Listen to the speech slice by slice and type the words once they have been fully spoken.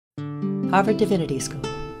Harvard Divinity School.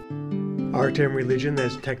 Art and Religion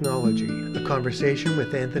as Technology, a conversation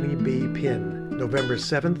with Anthony B. Pinn, November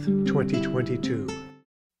 7th, 2022.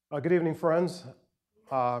 Good evening, friends.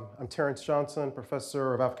 I'm Terrence Johnson,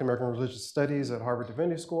 Professor of African American Religious Studies at Harvard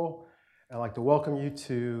Divinity School. And I'd like to welcome you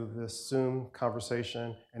to this Zoom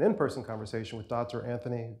conversation, an in-person conversation with Dr.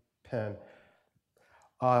 Anthony Pinn.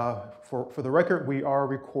 For the record, we are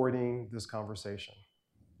recording this conversation.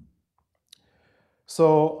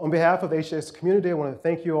 So on behalf of the HDS community, I want to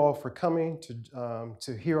thank you all for coming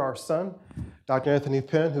to hear our son, Dr. Anthony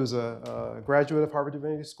Pinn, who's a graduate of Harvard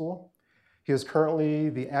Divinity School. He is currently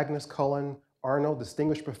the Agnes Cullen Arnold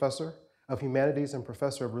Distinguished Professor of Humanities and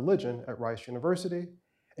Professor of Religion at Rice University.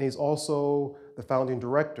 And he's also the founding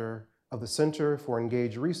director of the Center for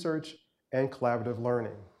Engaged Research and Collaborative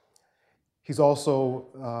Learning. He's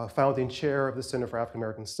also founding chair of the Center for African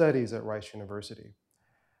American Studies at Rice University.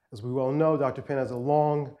 As we well know, Dr. Pinn has a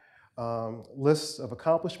long list of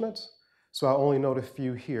accomplishments, so I'll only note a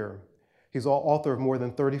few here. He's author of more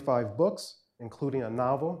than 35 books, including a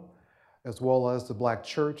novel, as well as The Black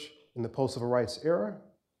Church in the Post-Civil Rights Era,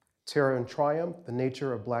 Terror and Triumph, The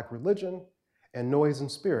Nature of Black Religion, and Noise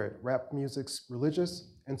and Spirit, Rap Music's Religious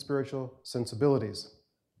and Spiritual Sensibilities.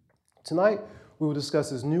 Tonight, we will discuss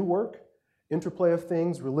his new work, Interplay of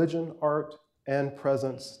Things, Religion, Art, and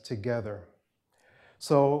Presence Together.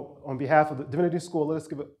 So on behalf of the Divinity School, let us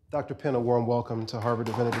give Dr. Pinn a warm welcome to Harvard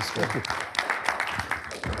Divinity School.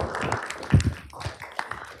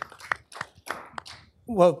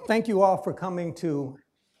 Well, thank you all for coming to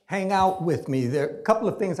hang out with me. There are a couple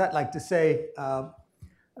of things I'd like to say to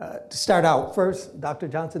start out. First, Dr.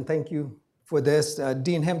 Johnson, thank you for this.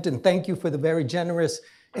 Dean Hampton, thank you for the very generous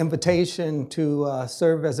invitation to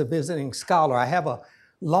serve as a visiting scholar. I have a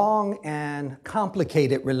long and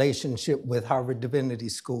complicated relationship with Harvard Divinity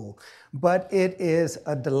School, but it is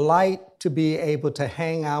a delight to be able to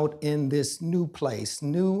hang out in this new place,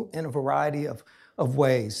 new in a variety of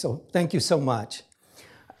ways. So thank you so much.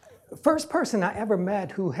 First person I ever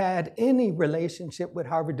met who had any relationship with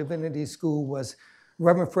Harvard Divinity School was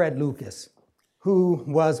Reverend Fred Lucas, who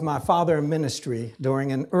was my father in ministry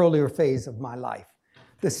during an earlier phase of my life.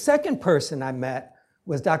 The second person I met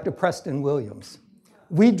was Dr. Preston Williams.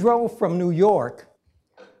 We drove from New York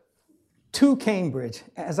to Cambridge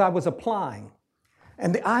as I was applying.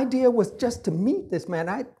 And the idea was just to meet this man.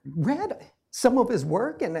 I read some of his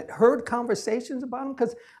work and heard conversations about him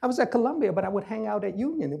because I was at Columbia, but I would hang out at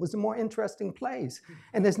Union. It was a more interesting place.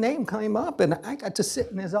 And his name came up and I got to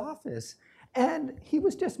sit in his office. And he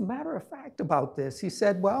was just matter of fact about this. He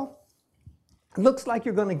said, well, it looks like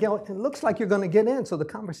you're going to get in, so the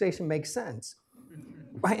conversation makes sense.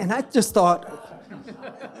 Right? And I just thought,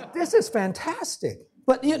 this is fantastic.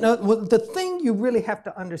 But you know, the thing you really have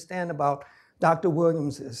to understand about Dr.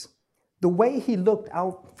 Williams is the way he looked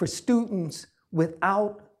out for students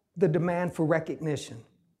without the demand for recognition.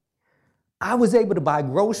 I was able to buy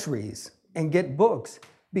groceries and get books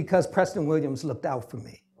because Preston Williams looked out for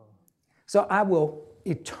me. So I will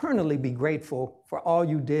eternally be grateful for all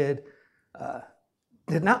you did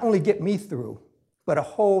to not only get me through, but a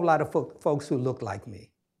whole lot of folks who look like me.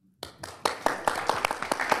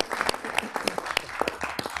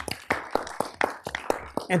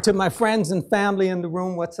 And to my friends and family in the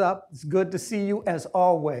room, what's up? It's good to see you as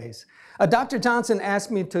always. Dr. Johnson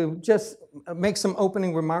asked me to just make some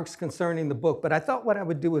opening remarks concerning the book, but I thought what I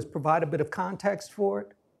would do is provide a bit of context for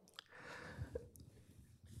it.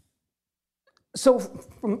 So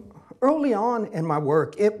from early on in my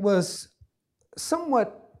work, it was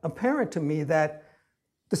somewhat apparent to me that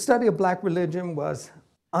the study of Black religion was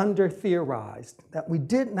under-theorized, that we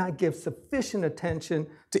did not give sufficient attention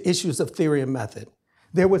to issues of theory and method.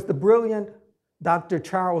 There was the brilliant Dr.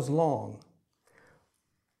 Charles Long.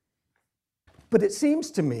 But it seems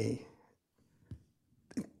to me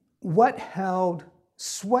what held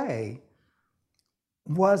sway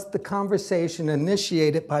was the conversation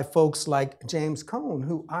initiated by folks like James Cone,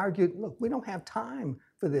 who argued, look, we don't have time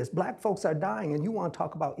for this. Black folks are dying, and you want to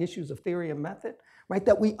talk about issues of theory and method, right?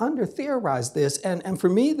 That we under-theorized this. And for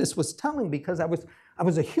me, this was telling because I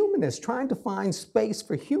was a humanist trying to find space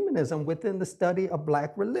for humanism within the study of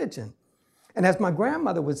Black religion. And as my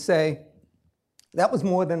grandmother would say, that was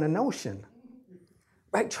more than a notion,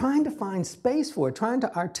 right? Trying to find space for it, trying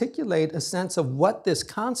to articulate a sense of what this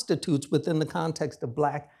constitutes within the context of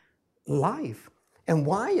Black life and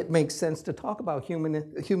why it makes sense to talk about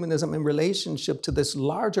humanism in relationship to this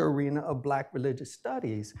larger arena of Black religious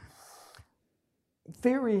studies.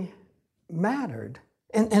 Theory mattered.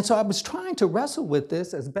 And so I was trying to wrestle with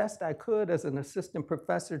this as best I could as an assistant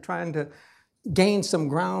professor, trying to gained some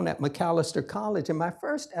ground at Macalester College, and my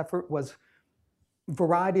first effort was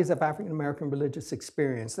varieties of African American religious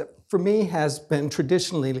experience that for me has been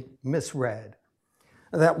traditionally misread.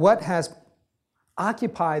 That what has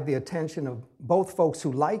occupied the attention of both folks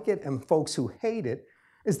who like it and folks who hate it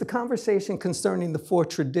is the conversation concerning the four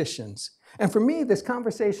traditions. And for me, this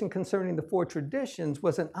conversation concerning the four traditions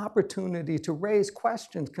was an opportunity to raise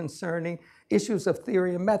questions concerning issues of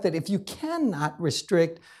theory and method. If you cannot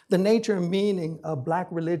restrict the nature and meaning of Black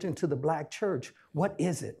religion to the Black church, what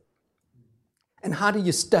is it? And how do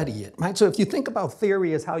you study it, right? So if you think about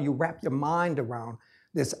theory as how you wrap your mind around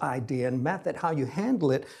this idea, and method, how you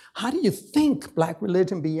handle it, how do you think Black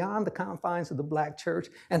religion beyond the confines of the Black church?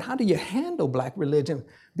 And how do you handle Black religion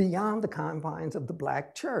beyond the confines of the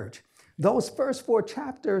Black church? Those first four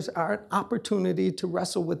chapters are an opportunity to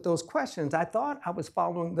wrestle with those questions. I thought I was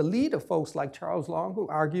following the lead of folks like Charles Long, who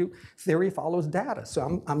argue theory follows data.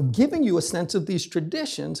 So I'm giving you a sense of these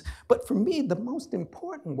traditions, but for me, the most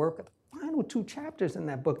important work are the final two chapters in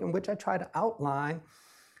that book in which I try to outline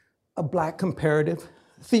a Black comparative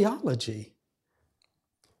theology.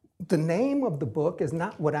 The name of the book is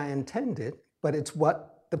not what I intended, but it's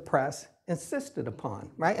what the press insisted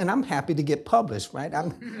upon, right? And I'm happy to get published, right?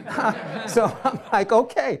 So I'm like,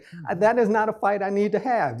 okay, that is not a fight I need to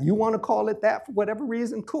have. You want to call it that for whatever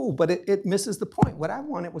reason, cool, but it misses the point. What I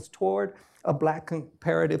wanted was toward a Black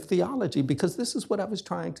comparative theology, because this is what I was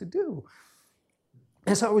trying to do.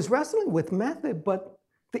 And so I was wrestling with method, but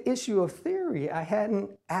the issue of theory I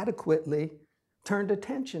hadn't adequately turned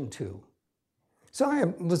attention to. So I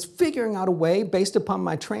was figuring out a way based upon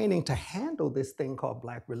my training to handle this thing called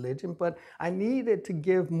Black religion, but I needed to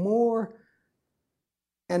give more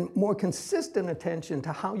and more consistent attention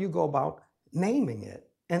to how you go about naming it.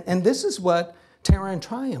 And this is what Terror and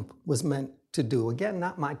Triumph was meant to do. Again,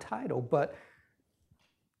 not my title, but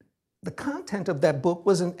the content of that book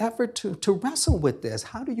was an effort to wrestle with this.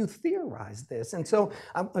 How do you theorize this? And so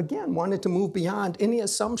I, again, wanted to move beyond any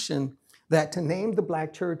assumption that to name the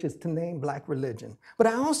Black church is to name Black religion. But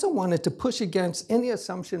I also wanted to push against any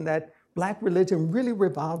assumption that Black religion really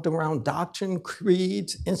revolved around doctrine,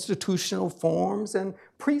 creeds, institutional forms, and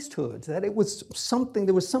priesthoods, that it was something,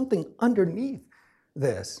 there was something underneath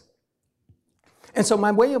this. And so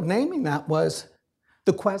my way of naming that was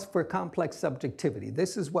the quest for complex subjectivity.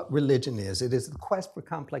 This is what religion is. It is the quest for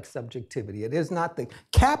complex subjectivity. It is not the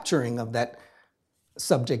capturing of that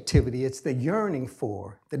subjectivity. It's the yearning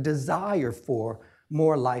for, the desire for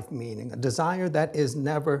more life meaning, a desire that is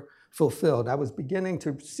never fulfilled. I was beginning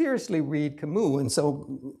to seriously read Camus, and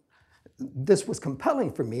so this was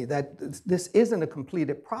compelling for me that this isn't a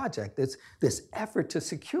completed project. It's this effort to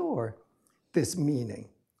secure this meaning.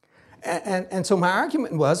 And so my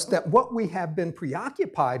argument was that what we have been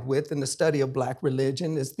preoccupied with in the study of Black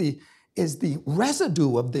religion is the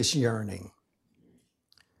residue of this yearning.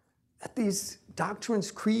 That these doctrines,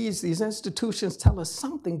 creeds, these institutions tell us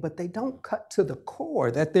something, but they don't cut to the core,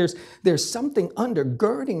 that there's something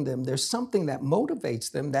undergirding them, there's something that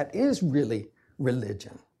motivates them that is really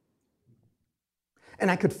religion. And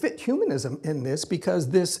I could fit humanism in this because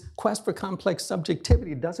this quest for complex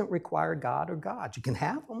subjectivity doesn't require God or gods. You can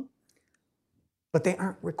have them, but they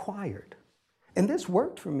aren't required. And this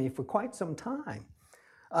worked for me for quite some time.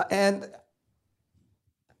 And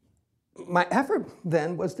my effort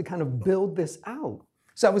then was to kind of build this out.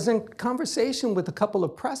 So I was in conversation with a couple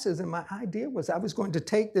of presses, and my idea was I was going to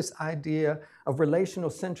take this idea of relational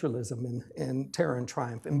centralism in Terror and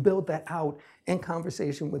Triumph and build that out in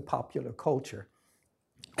conversation with popular culture.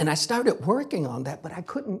 And I started working on that, but I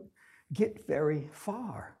couldn't get very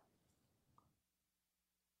far.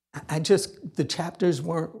 The chapters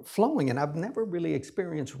weren't flowing, and I've never really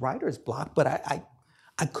experienced writer's block, but I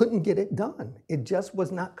couldn't get it done. It just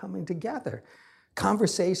was not coming together.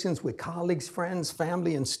 Conversations with colleagues, friends,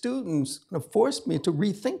 family, and students forced me to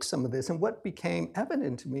rethink some of this. And what became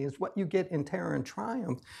evident to me is what you get in Terror and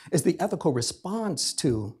Triumph is the ethical response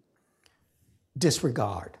to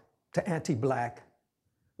disregard, to anti-Black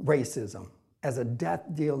racism as a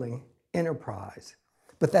death-dealing enterprise.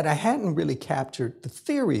 But that I hadn't really captured the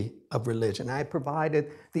theory of religion. I had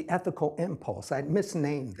provided the ethical impulse. I had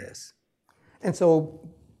misnamed this. And so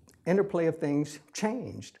interplay of things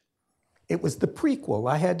changed. It was the prequel.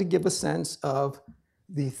 I had to give a sense of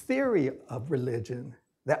the theory of religion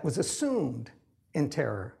that was assumed in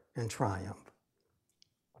Terror and Triumph.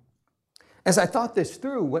 As I thought this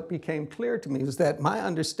through, what became clear to me was that my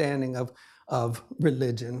understanding of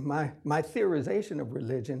religion, my theorization of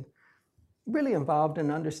religion, really involved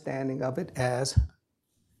an understanding of it as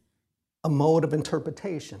a mode of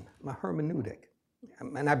interpretation, my hermeneutic.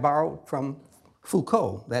 And I borrowed from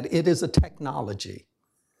Foucault, that it is a technology.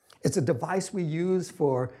 It's a device we use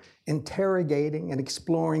for interrogating and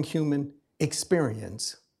exploring human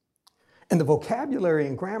experience. And the vocabulary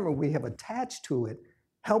and grammar we have attached to it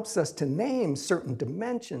helps us to name certain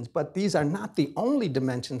dimensions, but these are not the only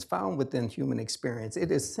dimensions found within human experience.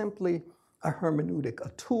 It is simply a hermeneutic, a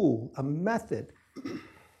tool, a method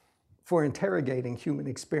for interrogating human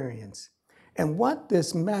experience. And what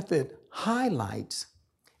this method highlights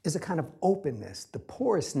is a kind of openness, the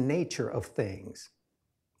porous nature of things.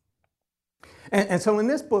 And so in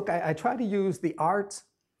this book, I try to use the arts,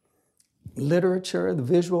 literature, the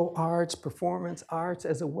visual arts, performance arts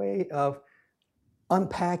as a way of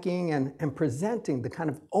unpacking and presenting the kind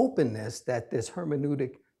of openness that this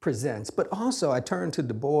hermeneutic presents. But also I turn to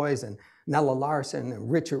Du Bois and Nella Larsen and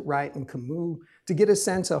Richard Wright and Camus to get a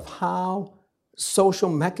sense of how social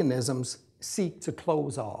mechanisms seek to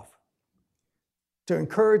close off, to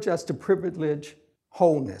encourage us to privilege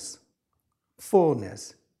wholeness,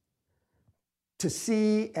 fullness, to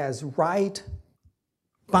see as right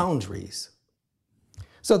boundaries.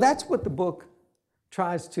 So that's what the book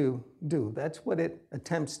tries to do. That's what it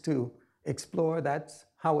attempts to explore. That's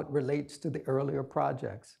how it relates to the earlier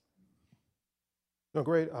projects. No,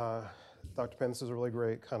 great, Dr. Penn, this is a really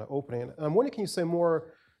great kind of opening. And I'm wondering, can you say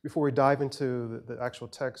more before we dive into the actual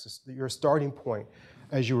text, your starting point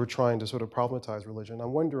as you were trying to sort of problematize religion?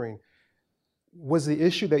 I'm wondering, was the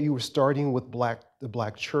issue that you were starting with the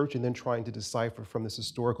Black church and then trying to decipher from this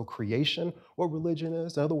historical creation what religion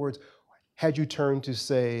is? In other words, had you turned to,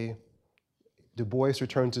 say, Du Bois or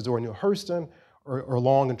turned to Zora Neale Hurston or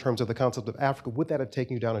Long in terms of the concept of Africa, would that have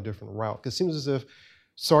taken you down a different route? Because it seems as if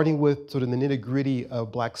starting with sort of the nitty-gritty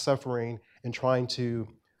of Black suffering and trying to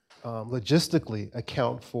logistically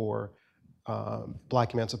account for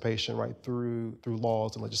Black emancipation, right, through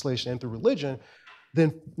laws and legislation and through religion,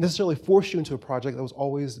 then necessarily forced you into a project that was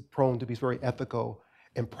always prone to be very ethical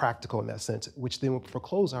and practical in that sense, which then would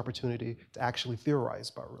foreclose opportunity to actually theorize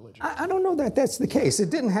about religion. I don't know that that's the case. It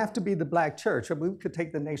didn't have to be the Black church. I mean, we could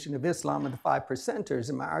take the Nation of Islam and the 5 percenters,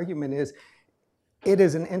 and my argument is it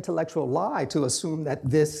is an intellectual lie to assume that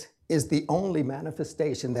this is the only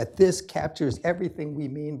manifestation, that this captures everything we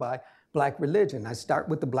mean by Black religion. I start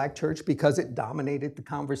with the Black church because it dominated the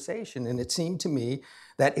conversation, and it seemed to me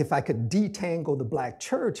that if I could detangle the Black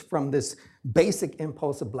church from this basic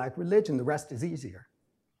impulse of Black religion, the rest is easier.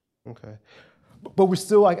 Okay. But we're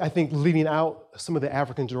still, I think, leaving out some of the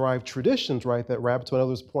African-derived traditions, right, that Rabbito and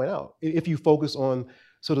others point out. If you focus on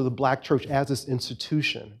sort of the Black church as this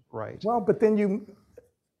institution, right? Well,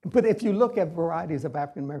 but if you look at varieties of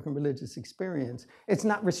African-American religious experience, it's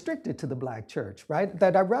not restricted to the Black church, right?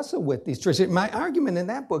 That I wrestle with these traditions. My argument in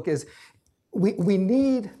that book is we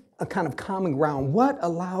need a kind of common ground. What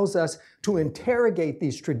allows us to interrogate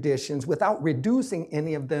these traditions without reducing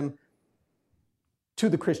any of them to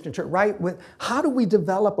the Christian church, right? How do we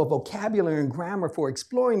develop a vocabulary and grammar for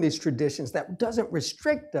exploring these traditions that doesn't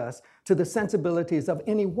restrict us to the sensibilities of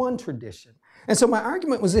any one tradition? And so my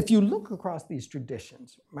argument was, if you look across these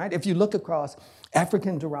traditions, right? If you look across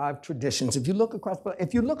African-derived traditions, if you look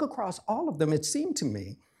across all of them, it seemed to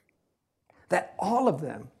me that all of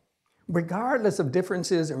them, regardless of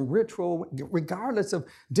differences in ritual, regardless of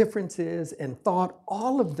differences in thought,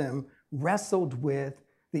 all of them wrestled with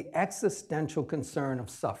the existential concern of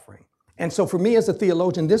suffering. And so for me as a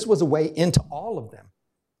theologian, this was a way into all of them,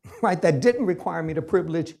 right? That didn't require me to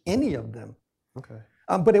privilege any of them. Okay.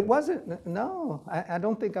 But it wasn't, no, I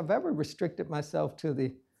don't think I've ever restricted myself to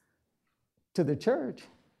the church.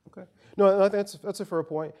 Okay. No, that's a fair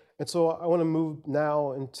point. And so I want to move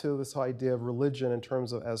now into this idea of religion in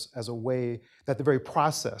terms of as a way that the very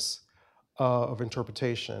process of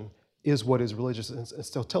interpretation is what is religious. And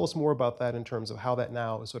so tell us more about that in terms of how that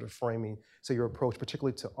now is sort of framing, say, your approach,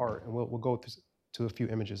 particularly to art. And we'll go to a few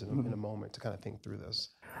images in a moment to kind of think through this.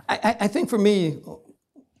 I think for me,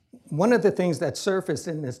 one of the things that surfaced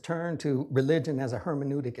in this turn to religion as a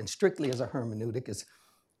hermeneutic and strictly as a hermeneutic is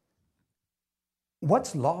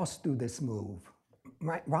what's lost through this move,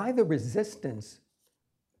 right? Why the resistance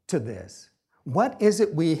to this? What is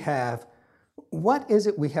it we have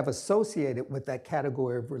associated with that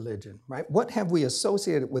category of religion, right? What have we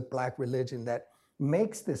associated with Black religion that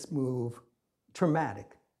makes this move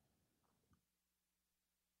traumatic?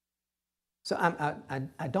 So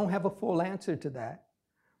I don't have a full answer to that,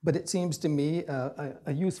 but it seems to me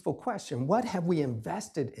a useful question. What have we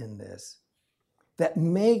invested in this that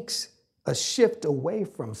makes a shift away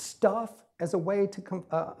from stuff as a way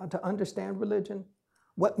to understand religion?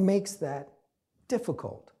 What makes that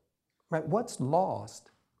difficult? Right? What's lost?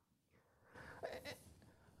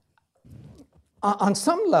 On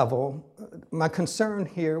some level, my concern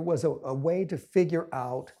here was a way to figure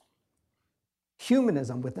out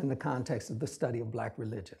humanism within the context of the study of Black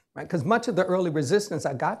religion, right? Because much of the early resistance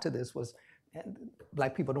I got to this was,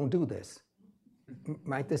 Black people don't do this,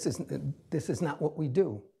 right? This is not what we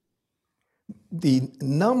do. The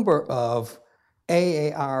number of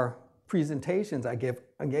AAR presentations I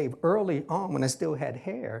gave early on when I still had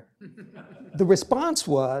hair, the response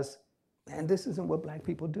was, man, this isn't what Black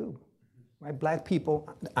people do, right? Black people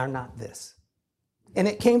are not this. And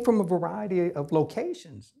it came from a variety of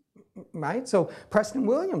locations, right? So Preston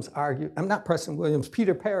Williams argued, I'm not Preston Williams,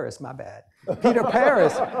 Peter Paris, my bad. Peter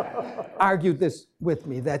Paris argued this with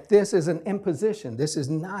me, that this is an imposition. This is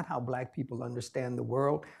not how Black people understand the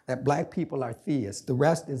world, that Black people are theists. The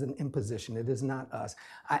rest is an imposition. It is not us.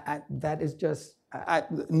 That is just,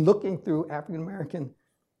 looking through African-American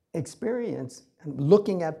experience and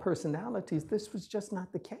looking at personalities, this was just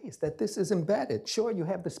not the case, that this is embedded. Sure, you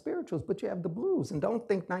have the spirituals, but you have the blues, and don't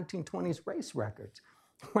think 1920s race records.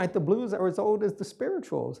 Right, the blues are as old as the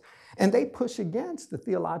spirituals, and they push against the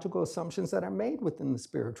theological assumptions that are made within the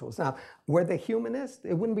spirituals. Now, were they humanist?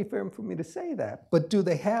 It wouldn't be fair for me to say that, but do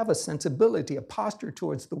they have a sensibility, a posture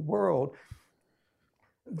towards the world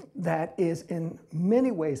that is in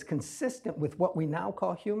many ways consistent with what we now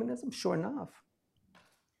call humanism? Sure enough.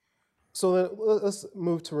 So then let's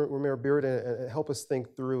move to Romare Bearden and help us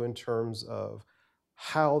think through in terms of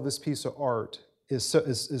how this piece of art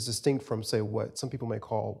is distinct from, say, what some people may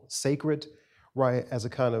call sacred, right, as a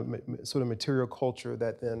kind of sort of material culture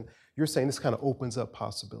that then you're saying this kind of opens up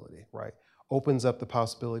possibility, right? Opens up the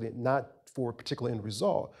possibility not for a particular end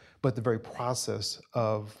result, but the very process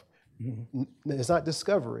of, it's not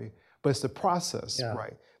discovery, but it's the process,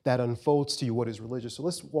 right, that unfolds to you what is religious. So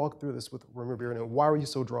let's walk through this with Romare Bearden. Why were you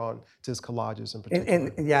so drawn to his collages in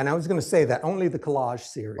particular? And I was going to say that, only the collage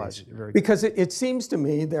series. Because it seems to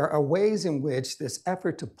me there are ways in which this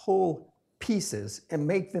effort to pull pieces and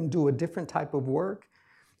make them do a different type of work,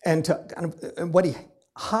 and what he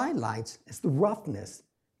highlights is the roughness,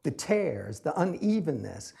 the tears, the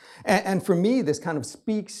unevenness. And for me, this kind of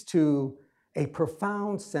speaks to a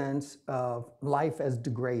profound sense of life as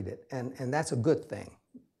degraded, and that's a good thing.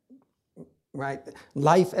 Right?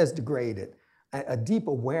 Life as degraded, a deep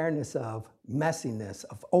awareness of messiness,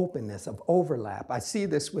 of openness, of overlap. I see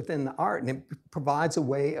this within the art, and it provides a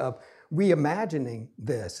way of reimagining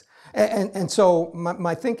this. And so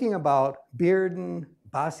my thinking about Bearden,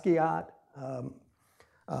 Basquiat,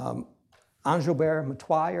 Engelbert,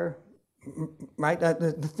 Metoyer, right?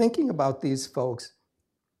 The thinking about these folks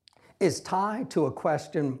is tied to a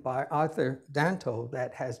question by Arthur Danto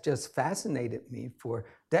that has just fascinated me for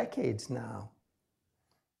decades now.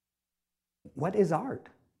 What is art?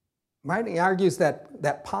 Right? He argues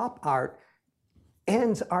that pop art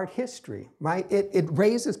ends art history, right? It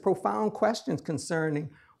raises profound questions concerning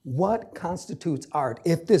what constitutes art.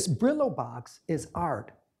 If this Brillo box is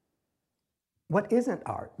art, what isn't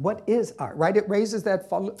art? What is art, right? It raises that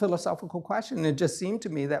philosophical question. And it just seemed to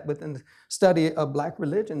me that within the study of Black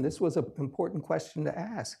religion, this was an important question to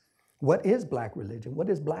ask. What is Black religion? What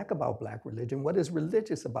is Black about Black religion? What is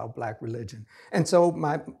religious about Black religion? And so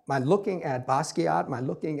my looking at Basquiat, my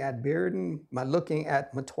looking at Bearden, my looking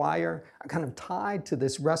at Metoyer, are kind of tied to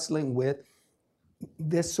this wrestling with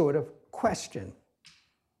this sort of question.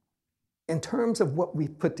 In terms of what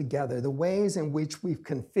we've put together, the ways in which we've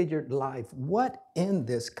configured life, what in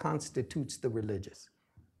this constitutes the religious?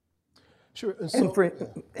 Sure.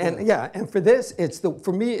 And for this,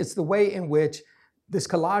 for me, it's the way in which this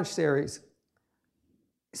collage series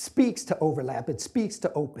speaks to overlap. It speaks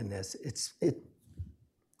to openness.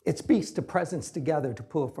 It speaks to presence together, to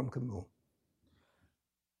pull from Camus.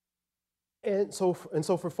 And so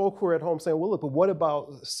for folk who are at home saying, well, look, but what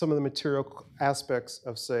about some of the material aspects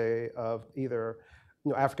of, say, of either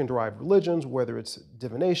African-derived religions, whether it's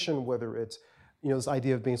divination, whether it's this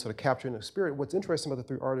idea of being sort of captured in the spirit. What's interesting about the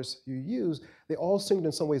three artists you use, they all seem to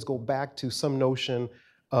in some ways go back to some notion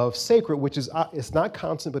of sacred, which is it's not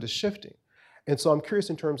constant, but it's shifting. And so I'm curious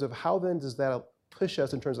in terms of how then does that push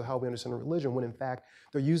us in terms of how we understand religion, when in fact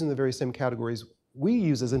they're using the very same categories we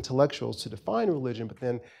use as intellectuals to define religion, but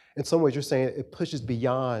then in some ways you're saying it pushes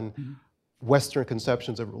beyond Western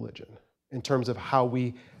conceptions of religion in terms of how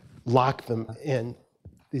we lock them in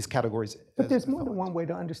these categories. But there's more than one way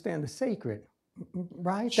to understand the sacred,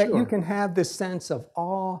 right? Sure. That you can have this sense of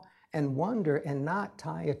awe and wonder and not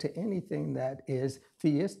tie it to anything that is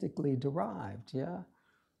theistically derived, yeah?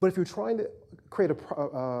 But if you're trying to create a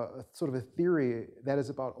sort of a theory that is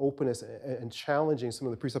about openness and challenging some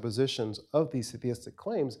of the presuppositions of these theistic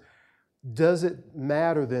claims, does it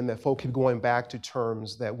matter then that folk keep going back to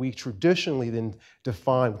terms that we traditionally then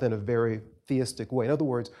define within a very theistic way? In other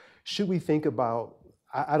words, should we think about,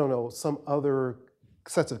 I don't know, some other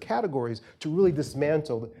sets of categories to really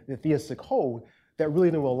dismantle the theistic hold that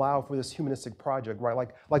really then will allow for this humanistic project, right?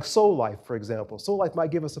 Like soul life, for example. Soul life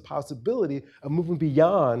might give us a possibility of moving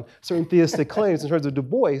beyond certain theistic claims in terms of Du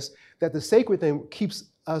Bois, that the sacred thing keeps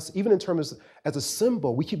us, even in terms as a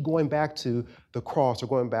symbol, we keep going back to the cross or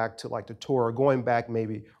going back to like the Torah, or going back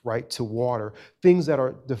maybe, right, to water, things that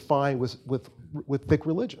are defined with thick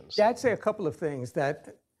religions. Yeah, I'd say a couple of things.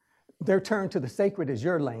 That their turn to the sacred is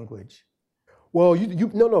your language. Well,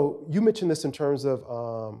 you mentioned this in terms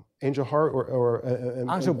of Angel Hart or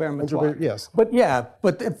Engelbert Matois. Yes.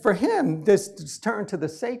 But for him, this turn to the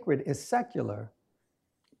sacred is secular.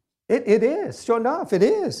 It is, sure enough, it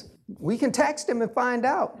is. We can text him and find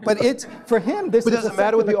out. But it's, for him, this But is it doesn't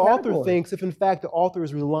matter what the author category. thinks if in fact the author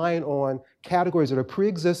is relying on categories that are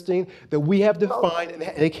pre-existing, that we have defined, and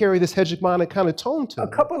they carry this hegemonic kind of tone to A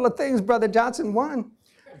them. couple of things, Brother Johnson. One,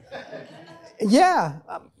 yeah,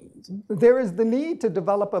 there is the need to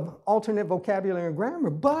develop an alternate vocabulary and grammar,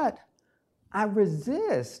 but I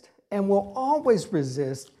resist and will always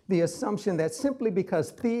resist the assumption that simply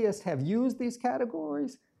because theists have used these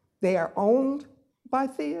categories, they are owned by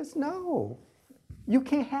theists. No, you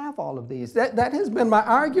can't have all of these. That has been my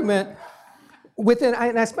argument within,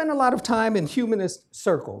 and I spend a lot of time in humanist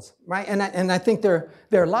circles, right? And I think there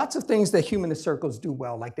are lots of things that humanist circles do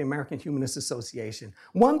well, like the American Humanist Association.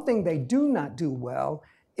 One thing they do not do well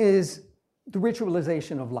is the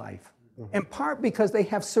ritualization of life, in part because they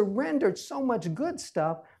have surrendered so much good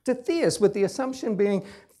stuff to theists, with the assumption being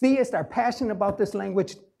theists are passionate about this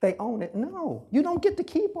language, they own it. No, you don't get to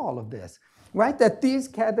keep all of this, right? That these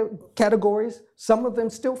categories, some of them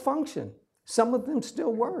still function, some of them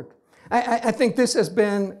still work. I think this has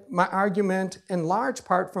been my argument in large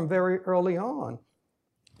part from very early on,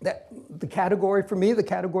 that the category, for me, the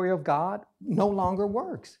category of God no longer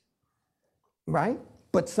works, right?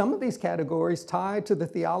 But some of these categories tied to the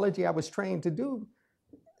theology I was trained to do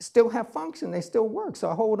still have function, they still work, so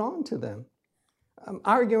I hold on to them. I'm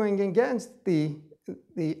arguing against the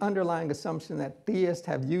underlying assumption that theists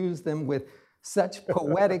have used them with such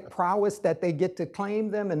poetic prowess that they get to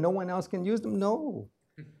claim them and no one else can use them. No.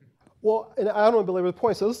 Well, and I don't want to belabor the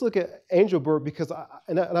point, so let's look at Engelbert, because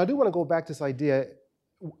I do want to go back to this idea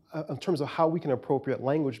in terms of how we can appropriate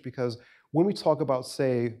language, because when we talk about,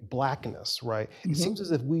 say, blackness, right, it seems as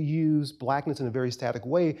if we use blackness in a very static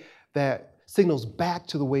way that signals back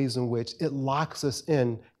to the ways in which it locks us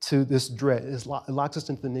in to this dread. It locks us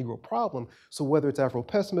into the Negro problem. So whether it's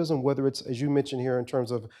Afro-pessimism, whether it's, as you mentioned here, in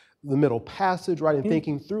terms of the Middle Passage, right, and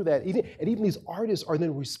thinking through that, even these artists are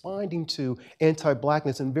then responding to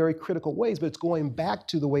anti-blackness in very critical ways, but it's going back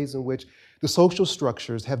to the ways in which the social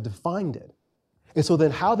structures have defined it. And so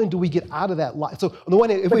then how then do we get out of that life? So on the one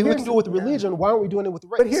hand, if we can do it with religion, why aren't we doing it with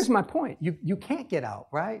race? But here's my point. You can't get out,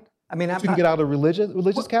 right? I mean, we can get out of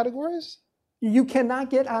religious categories? You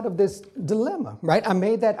cannot get out of this dilemma, right? I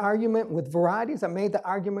made that argument with Varieties. I made the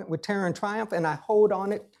argument with Terror and Triumph, and I hold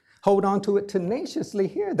on to it tenaciously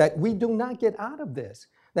here, that we do not get out of this.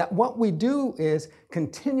 That what we do is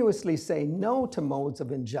continuously say no to modes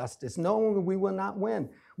of injustice, knowing we will not win.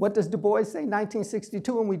 What does Du Bois say?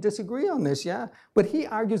 1962, and we disagree on this, yeah? But he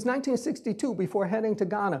argues 1962, before heading to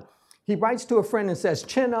Ghana, he writes to a friend and says,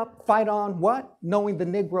 chin up, fight on, what? Knowing the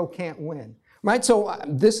Negro can't win. Right, so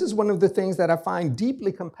this is one of the things that I find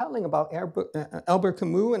deeply compelling about Albert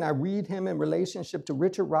Camus, and I read him in relationship to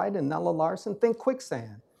Richard Wright and Nella Larson. Think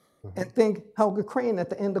Quicksand, and think Helga Crane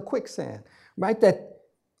at the end of Quicksand, right? That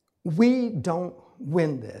we don't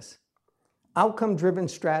win this. Outcome-driven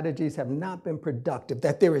strategies have not been productive,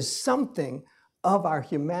 that there is something of our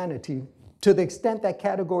humanity, to the extent that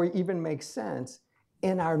category even makes sense,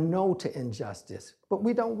 in our no to injustice, but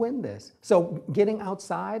we don't win this. So getting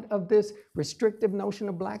outside of this restrictive notion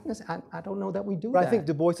of blackness, I don't know that we do that. But I think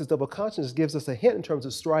Du Bois's double consciousness gives us a hint in terms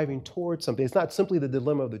of striving towards something. It's not simply the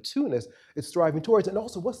dilemma of the two-ness, it's striving towards. And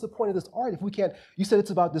also, what's the point of this art if we can't, you said it's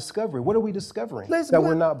about discovery. What are we discovering? That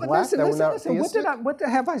we're not black, that we're not theistic? What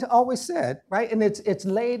have I always said, right? And it's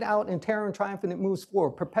laid out in Terror and Triumph, and it moves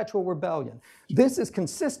forward, perpetual rebellion. This is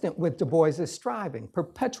consistent with Du Bois's striving,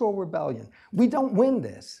 perpetual rebellion. We don't win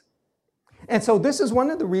this. And so this is one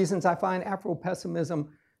of the reasons I find Afro-pessimism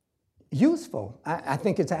useful. I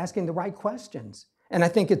think it's asking the right questions. And I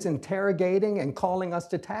think it's interrogating and calling us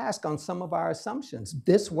to task on some of our assumptions.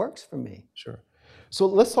 This works for me. Sure. So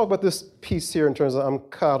let's talk about this piece here in terms of I'm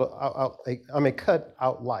a cut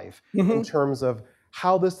out life, in terms of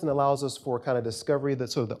how this then allows us for kind of discovery, that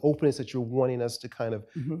sort of the openness that you're wanting us to kind of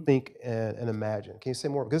think and imagine. Can you say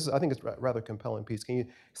more? Because I think it's a rather compelling piece. Can you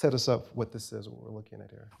set us up what this is, what we're looking at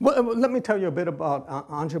here? Well, let me tell you a bit about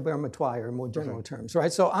Angilbert Matuire in more general terms,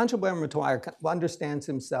 right? So Angilbert Matuire understands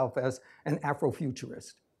himself as an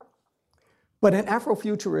Afrofuturist. But an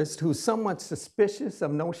Afrofuturist who's somewhat suspicious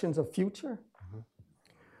of notions of future,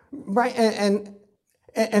 right?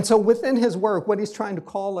 And so within his work, what he's trying to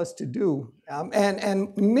call us to do,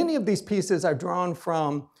 and many of these pieces are drawn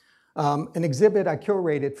from an exhibit I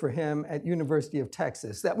curated for him at University of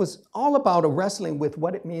Texas that was all about a wrestling with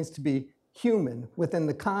what it means to be human within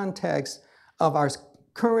the context of our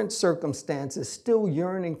current circumstances, still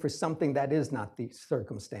yearning for something that is not these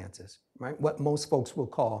circumstances, right? What most folks will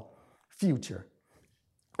call future.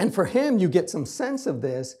 And for him, you get some sense of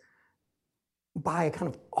this by a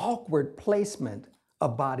kind of awkward placement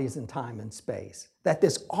of bodies in time and space. That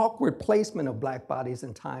this awkward placement of Black bodies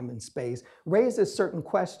in time and space raises certain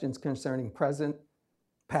questions concerning present,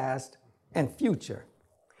 past, and future.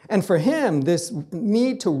 And for him, this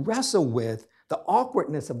need to wrestle with the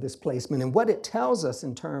awkwardness of this placement and what it tells us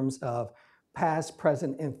in terms of past,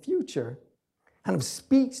 present, and future kind of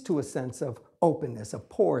speaks to a sense of openness, of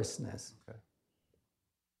porousness,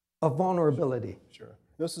 of vulnerability. Sure.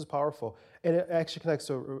 This is powerful. And it actually connects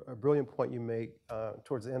to a brilliant point you make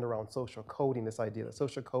towards the end around social coding, this idea that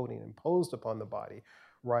social coding imposed upon the body,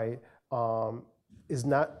 right, is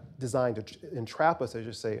not designed to entrap us, as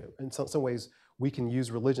you say. In some ways, we can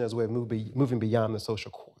use religion as a way of moving beyond the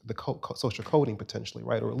social coding potentially,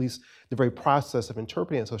 right? Or at least the very process of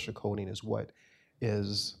interpreting social coding is what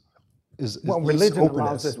is religion openness.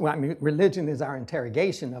 allows us. Well, I mean, religion is our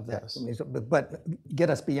interrogation of that. Yes. I mean, but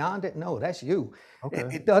get us beyond it? No, that's you. Okay.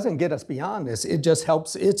 It doesn't get us beyond this. It just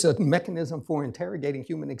helps. It's a mechanism for interrogating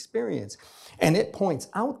human experience, and it points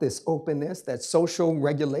out this openness that social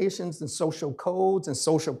regulations and social codes and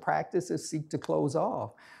social practices seek to close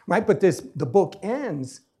off, right? But the book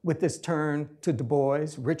ends with this turn to Du Bois,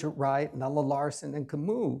 Richard Wright, Nella Larson, and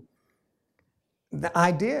Camus. The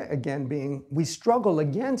idea, again, being we struggle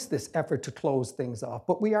against this effort to close things off,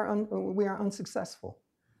 but we are unsuccessful.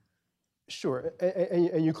 Sure,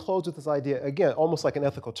 and you close with this idea, again, almost like an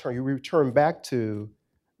ethical turn. You return back to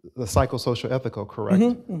the psychosocial ethical, correct?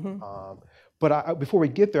 But before we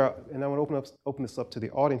get there, and I want to open this up to the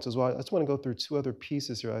audience as well, I just want to go through two other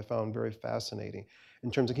pieces here I found very fascinating.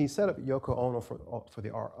 In terms of, can you set up Yoko Ono for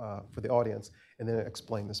the audience, and then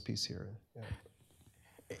explain this piece here?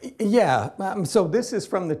 Yeah, so this is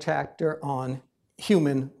from the chapter on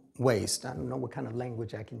human waste. I don't know what kind of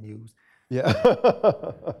language I can use. Yeah.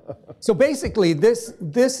 So basically, this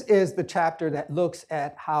is the chapter that looks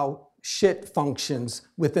at how shit functions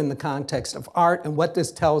within the context of art and what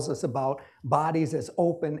this tells us about bodies as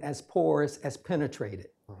open, as porous, as penetrated.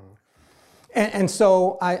 And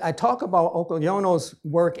so I talk about Okoye-Ono's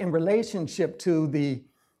work in relationship to the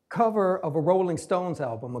cover of a Rolling Stones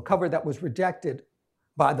album, a cover that was rejected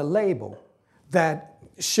by the label, that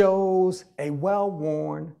shows a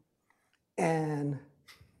well-worn and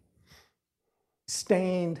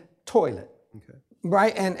stained toilet,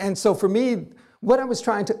 right? And so for me, what I was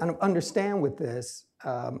trying to understand with this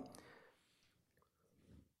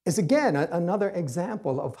is, again, another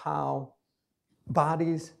example of how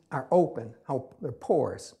bodies are open, how they're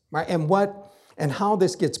porous, right? And how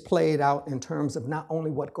this gets played out in terms of not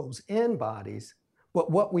only what goes in bodies, but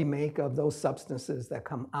what we make of those substances that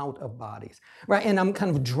come out of bodies, right? And I'm kind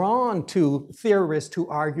of drawn to theorists who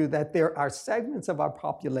argue that there are segments of our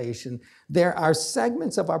population, the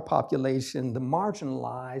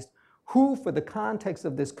marginalized, who, for the context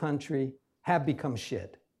of this country, have become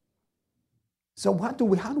shit. So how do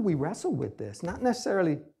we wrestle with this? Not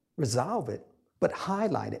necessarily resolve it, but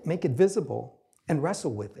highlight it, make it visible, and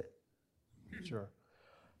wrestle with it. Sure.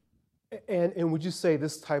 And would you say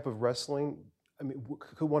this type of wrestling, I mean,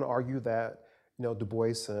 could one argue that, Du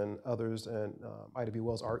Bois and others and Ida B.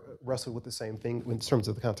 Wells wrestled with the same thing in terms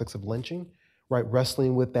of the context of lynching, right?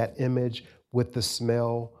 Wrestling with that image, with the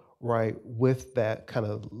smell, right? With that kind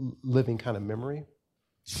of living kind of memory?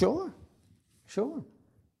 Sure.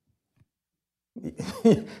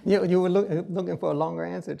 You were looking for a longer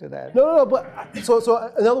answer to that. No, but so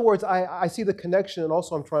in other words, I see the connection, and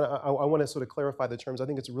also I want to sort of clarify the terms. I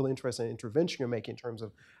think it's a really interesting intervention you're making in terms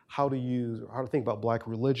of how to think about Black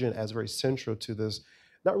religion as very central to this,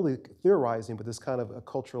 not really theorizing, but this kind of a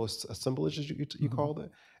cultural assemblage, as you called it,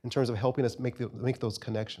 in terms of helping us make those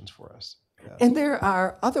connections for us. Yeah. And there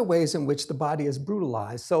are other ways in which the body is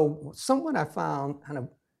brutalized. So someone I found kind of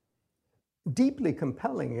deeply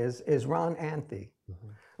compelling is Ron Anthony,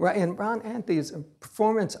 right? And Ron Anthony is a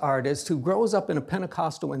performance artist who grows up in a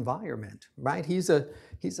Pentecostal environment, right? He's a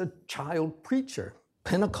child preacher,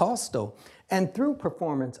 Pentecostal. And through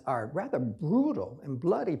performance art, rather brutal and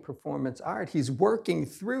bloody performance art, he's working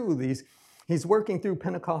through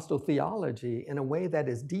Pentecostal theology in a way that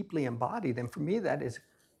is deeply embodied. And for me, that is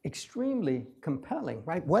extremely compelling,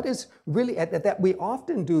 right? What is really, that we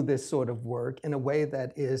often do this sort of work in a way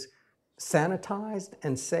that is sanitized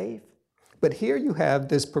and safe. But here you have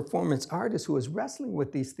this performance artist who is wrestling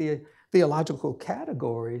with these theological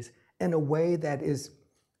categories in a way that is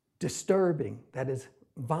disturbing, that is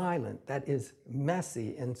violent, that is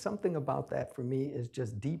messy. And something about that for me is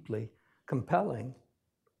just deeply compelling.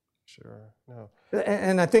 Sure, no.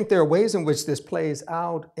 And I think there are ways in which this plays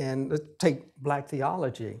out, and let's take Black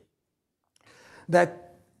theology.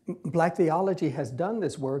 That Black theology has done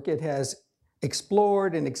this work. It has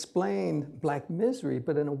explored and explained Black misery,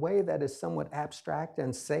 but in a way that is somewhat abstract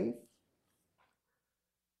and safe.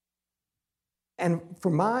 And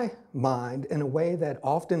for my mind, in a way that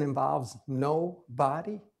often involves no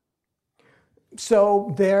body.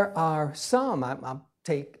 So there are some, I'll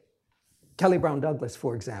take Kelly Brown Douglas,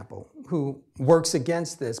 for example, who works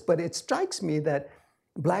against this, but it strikes me that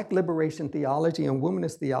Black liberation theology and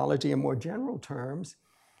womanist theology in more general terms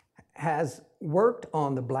has worked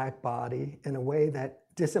on the Black body in a way that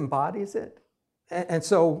disembodies it. And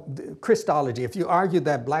so Christology, if you argue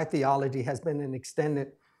that Black theology has been an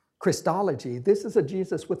extended Christology, this is a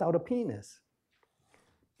Jesus without a penis,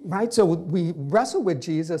 right? So we wrestle with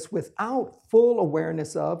Jesus without full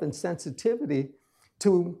awareness of and sensitivity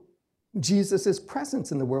to Jesus's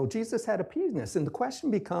presence in the world. Jesus had a penis, and the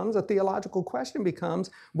question becomes, a theological question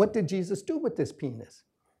becomes, what did Jesus do with this penis,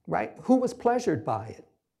 right? Who was pleasured by it?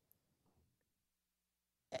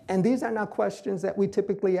 And these are not questions that we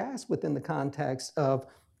typically ask within the context of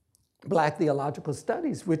Black theological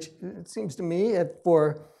studies, which it seems to me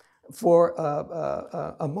for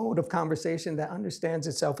a mode of conversation that understands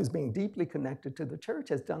itself as being deeply connected to the church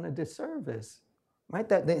has done a disservice, right?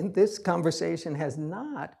 That this conversation has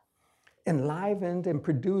not enlivened and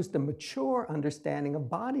produced a mature understanding of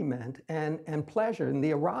embodiment and pleasure and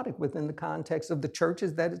the erotic within the context of the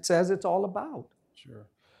churches that it says it's all about. Sure.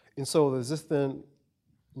 And so does this then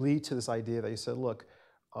lead to this idea that you said, look,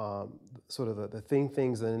 sort of the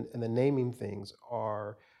things and the naming things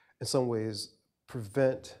are in some ways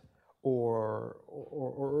prevent or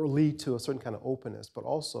lead to a certain kind of openness, but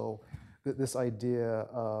also this idea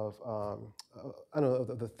of, I don't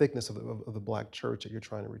know, the thickness of the Black church that you're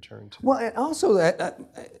trying to return to. Well, and also that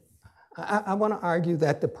I want to argue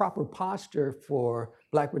that the proper posture for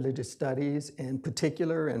Black religious studies in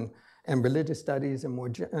particular and religious studies in more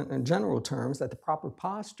in general terms, that the proper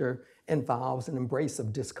posture involves an embrace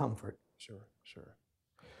of discomfort. Sure, sure.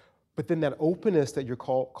 But then that openness that you're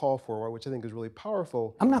call for, which I think is really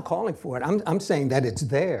powerful. I'm not calling for it. I'm saying that it's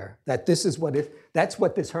there, that this is that's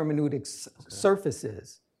what this hermeneutic surface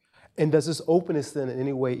is. And does this openness then in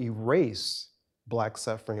any way erase Black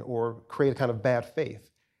suffering or create a kind of bad faith?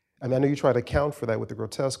 I mean, I know you try to account for that with the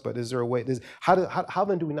grotesque, but is there a way, how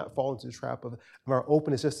then do we not fall into the trap of our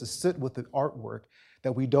openness just to sit with the artwork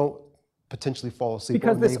that we don't potentially fall asleep?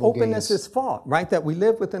 Because this openness is fought, right? That we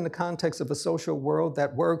live within the context of a social world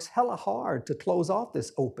that works hella hard to close off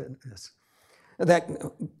this openness,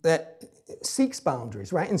 that seeks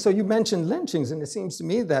boundaries, right? And so you mentioned lynchings, and it seems to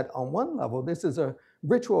me that on one level, this is a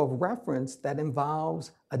ritual of reference that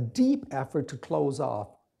involves a deep effort to close off,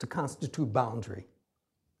 to constitute boundary.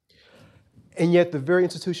 And yet the very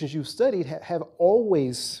institutions you've studied have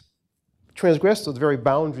always transgressed those very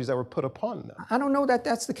boundaries that were put upon them. I don't know that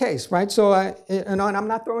that's the case, right? So and I'm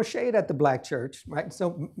not throwing shade at the Black church, right?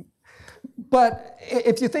 So, but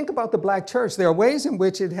if you think about the Black church, there are ways in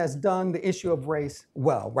which it has done the issue of race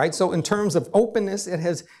well, right? So in terms of openness, it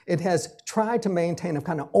has tried to maintain a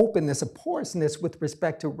kind of openness, a porousness with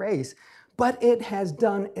respect to race, but it has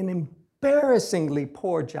done an embarrassingly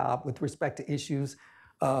poor job with respect to issues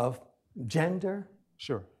of gender,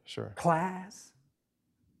 sure, class,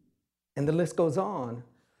 and the list goes on.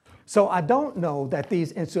 So I don't know that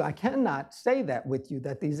I cannot say that with you,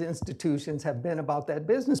 that these institutions have been about that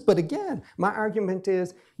business. But again, my argument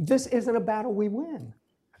is this isn't a battle we win.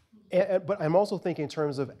 But I'm also thinking in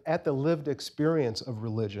terms of at the lived experience of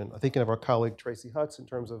religion. I'm thinking of our colleague Tracy Hutz in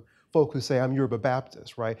terms of folk who say, I'm Yoruba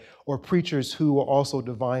Baptist, right? Or preachers who are also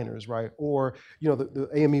diviners, right? Or, the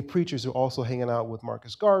AME preachers who are also hanging out with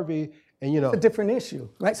Marcus Garvey. And, It's a different issue,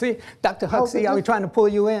 right? See, Dr. Huck, see how he's trying to pull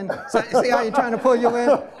you in? See how he's trying to pull you in?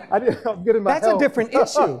 I'm getting my That's help. a different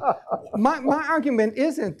issue. My argument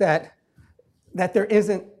isn't that there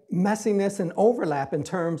isn't messiness and overlap in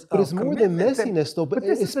terms But of it's more than commitment messiness, though. But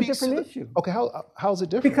this it is a speaks to different the- issue. Okay, how is it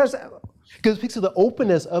different? Because it speaks to the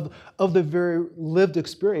openness of the very lived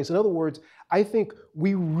experience. In other words, I think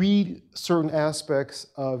we read certain aspects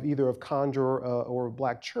of either of Conjure or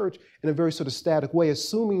Black Church in a very sort of static way,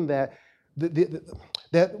 assuming that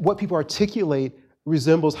that what people articulate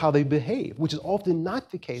resembles how they behave, which is often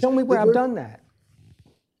not the case. show me where I've done that.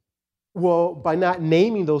 Well, by not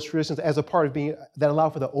naming those traditions as a part of being that allow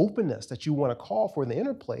for the openness that you want to call for in the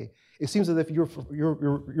interplay, it seems as if you're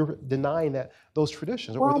denying that those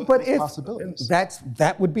traditions or Well, those but if possibilities.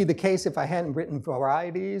 that would be the case if I hadn't written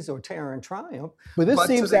Varieties or Terror and Triumph. But this to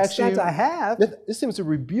seems the actually extent I have. This seems to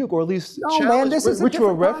rebuke or at least No, challenge man, this is a ritual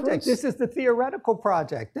different reference. project. This is the theoretical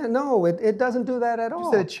project. No, it doesn't do that at You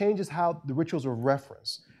all. said it changes how the rituals are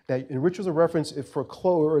referenced. That in rituals of reference, if for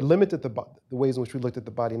or limited the ways in which we looked at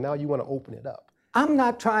the body. Now you want to open it up. I'm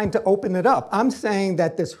not trying to open it up. I'm saying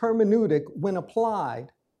that this hermeneutic, when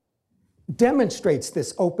applied, demonstrates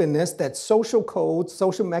this openness that social codes,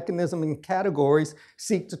 social mechanism, and categories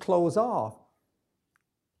seek to close off.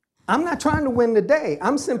 I'm not trying to win the day.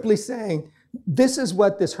 I'm simply saying this is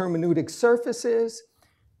what this hermeneutic surface is.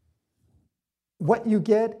 What you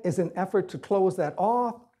get is an effort to close that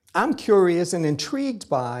off. I'm curious and intrigued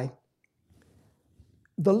by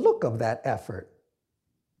the look of that effort.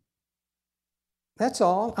 That's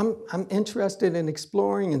all. I'm interested in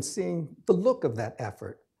exploring and seeing the look of that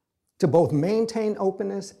effort to both maintain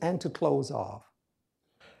openness and to close off.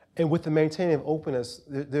 And with the maintaining of openness,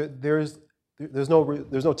 there's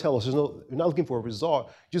no tell-us. You're not looking for a result.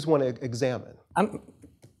 You just want to examine.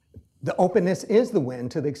 The openness is the win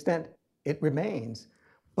to the extent it remains.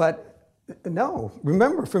 But no,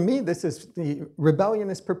 remember, for me, the rebellion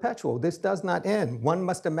is perpetual. This does not end. One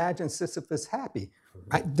must imagine Sisyphus happy.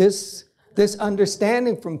 Right? This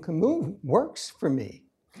understanding from Camus works for me.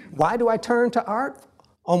 Why do I turn to art?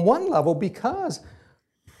 On one level, because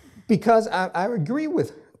I agree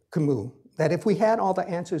with Camus that if we had all the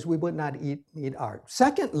answers, we would not need art.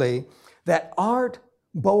 Secondly, that art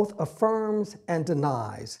both affirms and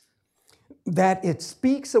denies, that it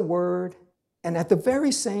speaks a word and at the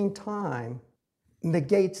very same time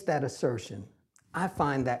negates that assertion. I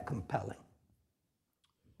find that compelling.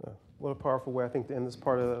 What a powerful way, I think, to end this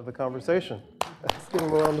part of the conversation. Let's give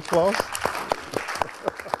him a round of applause.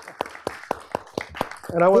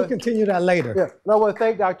 And We'll continue that later. Yeah, and I want to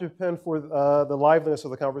thank Dr. Penn for the liveliness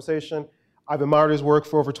of the conversation. I've admired his work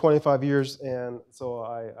for over 25 years, and so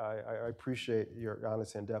I appreciate your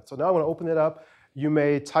honesty and depth. So now I want to open it up. You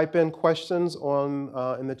may type in questions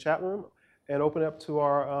in the chat room and open it up to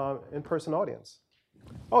our in-person audience.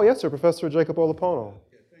 Oh, yes, sir, Professor Jacob Olapono.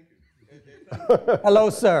 Hello,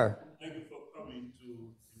 sir. Thank you for coming to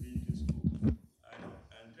Divinity School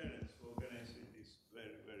and Terence for organizing this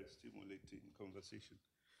very, very stimulating conversation.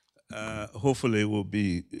 Hopefully, we'll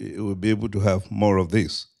be able to have more of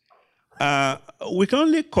this. We can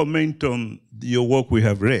only comment on your work we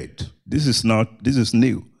have read. This is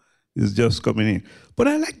new. It's just coming in. But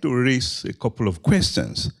I'd like to raise a couple of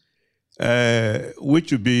questions,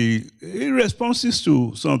 which would be in responses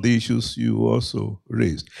to some of the issues you also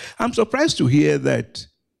raised. I'm surprised to hear that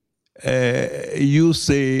you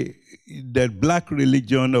say that Black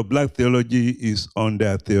religion or Black theology is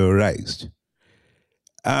under-theorized.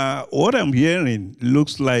 What I'm hearing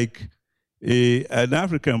looks like an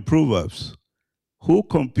African Proverbs who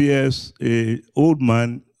compares an old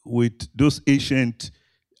man with those ancient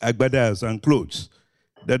agbadas and clothes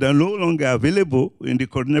that are no longer available in the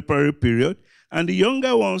contemporary period, and the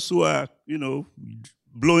younger ones who are,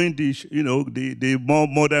 blowing the more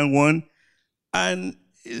modern one, and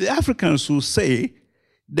the Africans who say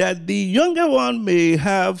that the younger one may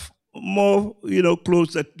have more,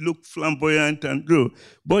 clothes that look flamboyant and good,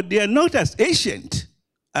 but they are not as ancient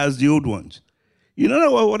as the old ones. In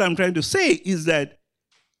other words, what I'm trying to say is that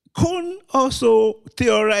Cone also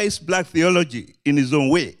theorized Black theology in his own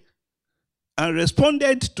way and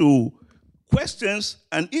responded to questions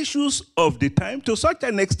and issues of the time to such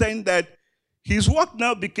an extent that his work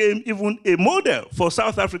now became even a model for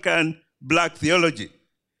South African Black theology.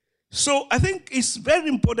 So I think it's very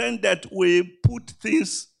important that we put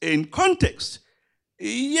things in context.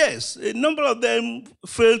 Yes, a number of them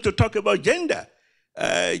fail to talk about gender.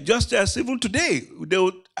 Just as even today, they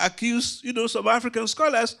would accuse some African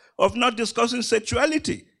scholars of not discussing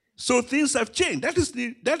sexuality. So things have changed. That is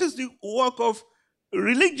the work of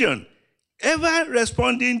religion, ever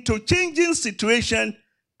responding to changing situation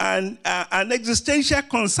and existential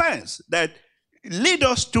concerns that lead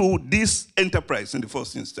us to this enterprise in the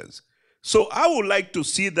first instance. So I would like to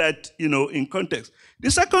see that in context. The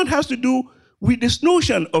second has to do with this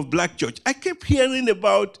notion of black church. I kept hearing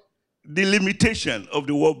about the limitation of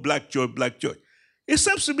the word black church, black church. It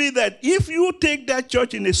seems to me that if you take that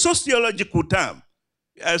church in a sociological term,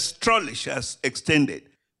 as Trollish has extended,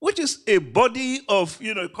 which is a body of,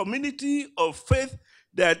 a community of faith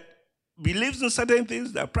that believes in certain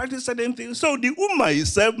things, that practice certain things. So the Ummah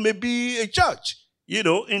itself may be a church,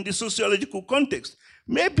 in the sociological context.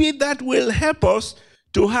 Maybe that will help us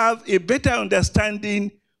to have a better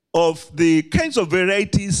understanding of the kinds of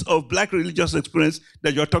varieties of black religious experience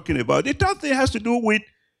that you're talking about. The third thing has to do with,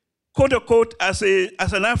 quote unquote, as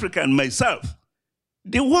an African myself,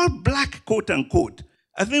 the word black, quote unquote,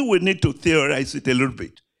 I think we need to theorize it a little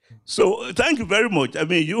bit. So thank you very much. I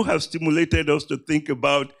mean, you have stimulated us to think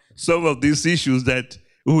about some of these issues that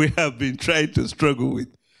we have been trying to struggle with.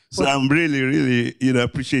 So I'm really, really,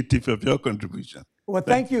 appreciative of your contribution. Well,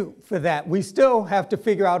 thank you for that. We still have to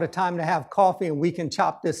figure out a time to have coffee and we can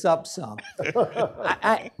chop this up some.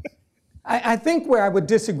 I think where I would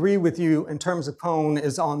disagree with you in terms of Cone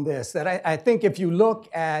is on this, that I think if you look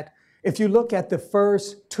at the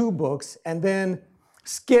first two books and then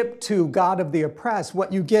skip to God of the Oppressed,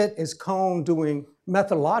 what you get is Cone doing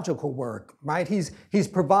methodological work, right? He's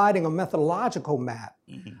providing a methodological map.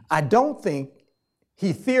 Mm-hmm. I don't think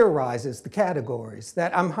he theorizes the categories.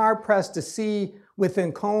 That I'm hard pressed to see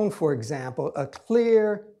within Cone, for example, a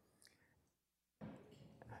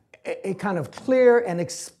kind of clear and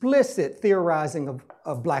explicit theorizing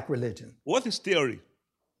of black religion. What is theory?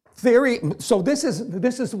 Theory, so this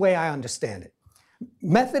is the way I understand it.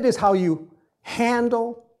 Method is how you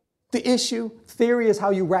handle the issue. Theory is how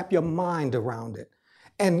you wrap your mind around it.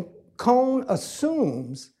 And Cone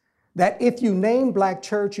assumes that if you name black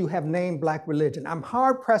church, you have named black religion. I'm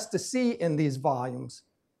hard pressed to see in these volumes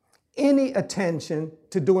any attention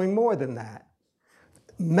to doing more than that.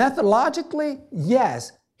 Methodologically,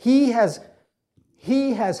 yes, he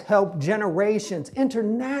has helped generations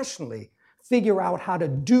internationally figure out how to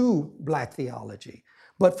do black theology.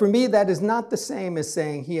 But for me, that is not the same as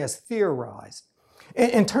saying he has theorized.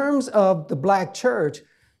 In terms of the black church,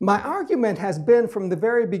 my argument has been from the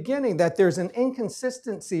very beginning that there's an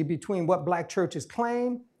inconsistency between what black churches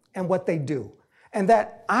claim and what they do. And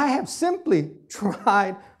that I have simply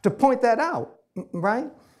tried to point that out, right?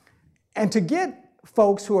 And to get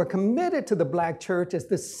folks who are committed to the black church as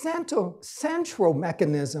the central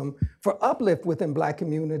mechanism for uplift within black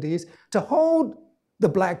communities to hold the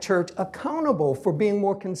black church accountable for being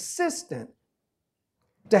more consistent,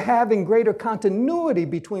 to having greater continuity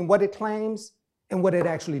between what it claims and what it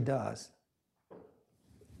actually does.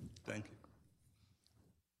 Thank you.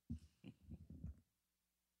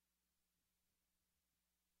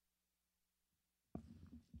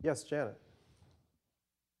 Yes, Janet.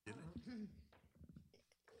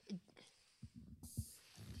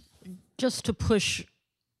 Just to push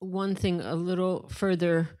one thing a little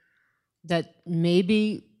further, that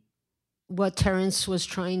maybe what Terence was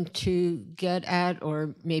trying to get at,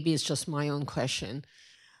 or maybe it's just my own question,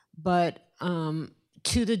 but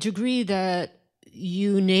to the degree that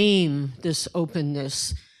you name this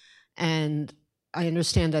openness, and I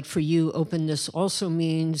understand that for you, openness also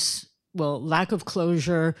means, well, lack of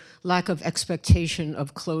closure, lack of expectation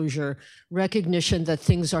of closure, recognition that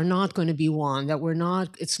things are not going to be won, that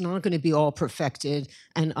it's not going to be all perfected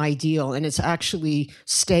and ideal, and it's actually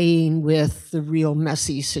staying with the real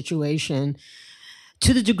messy situation.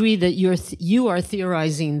 To the degree that you are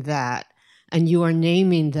theorizing that, and you are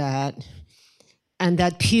naming that, and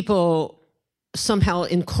that people somehow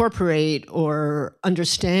incorporate or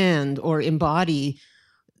understand or embody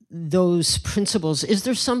those principles, is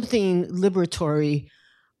there something liberatory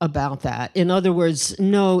about that? In other words,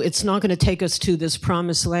 no, it's not going to take us to this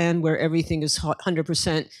promised land where everything is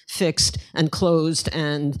 100% fixed and closed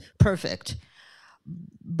and perfect.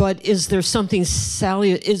 But is there something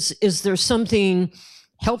is there something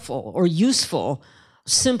helpful or useful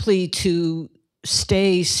simply to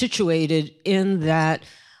stay situated in that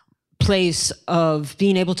place of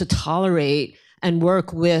being able to tolerate and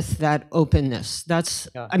work with that openness?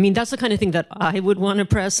 I mean, that's the kind of thing that I would want to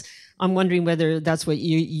press. I'm wondering whether that's what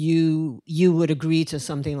you would agree to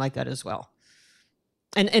something like that as well.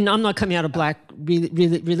 And I'm not coming out of black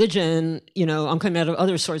religion, I'm coming out of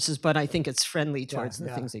other sources, but I think it's friendly towards the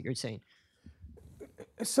things that you're saying.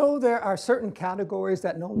 So there are certain categories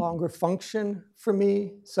that no longer function for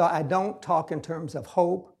me. So I don't talk in terms of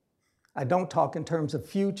hope. I don't talk in terms of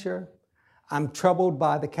future. I'm troubled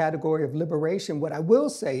by the category of liberation. What I will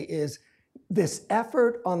say is this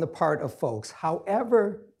effort on the part of folks,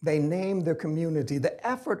 however they name their community, the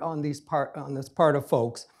effort on this part of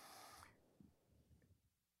folks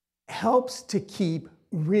helps to keep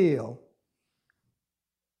real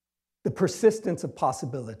the persistence of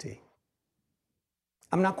possibility.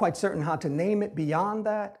 I'm not quite certain how to name it beyond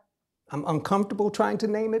that. I'm uncomfortable trying to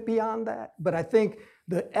name it beyond that, but I think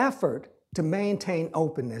the effort to maintain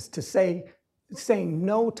openness, to saying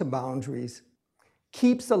no to boundaries,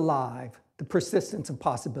 keeps alive the persistence of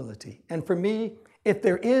possibility. And for me, if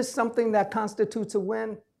there is something that constitutes a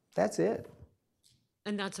win, that's it.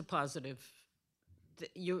 And that's a positive.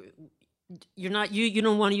 You're not, you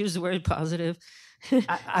don't want to use the word positive.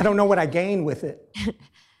 I don't know what I gain with it.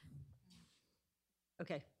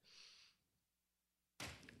 Okay.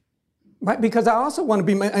 Right, because I also want to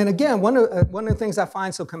be, and again, one of the things I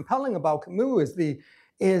find so compelling about Camus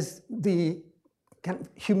is the kind of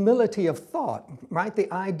humility of thought, right?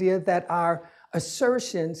 The idea that our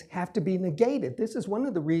assertions have to be negated. This is one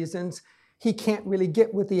of the reasons he can't really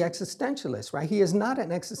get with the existentialist, right? He is not an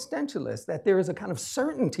existentialist, that there is a kind of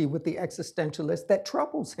certainty with the existentialist that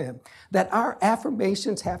troubles him, that our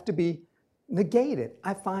affirmations have to be negated.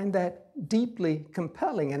 I find that deeply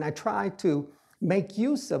compelling, and I try to make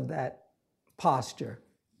use of that posture.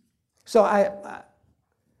 So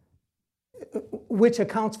which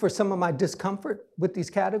accounts for some of my discomfort with these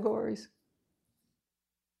categories.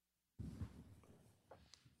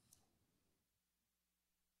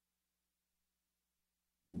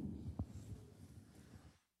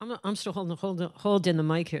 I'm still holding the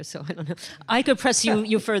mic here, so I don't know. I could press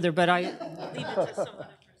you further, but I leave it to some other person.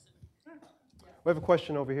 We have a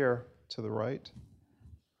question over here to the right.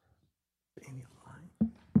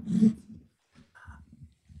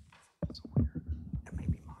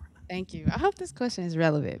 Thank you. I hope this question is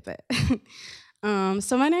relevant, but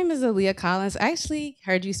so my name is Aaliyah Collins. I actually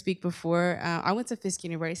heard you speak before. I went to Fisk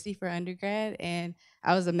University for undergrad, and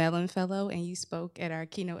I was a Mellon Fellow, and you spoke at our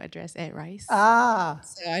keynote address at Rice. So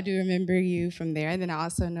I do remember you from there. And then I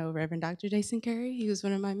also know Reverend Dr. Jason Curry. He was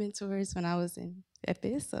one of my mentors when I was at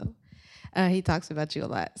Fisk, so he talks about you a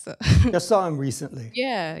lot. So Just saw him recently.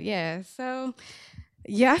 Yeah. So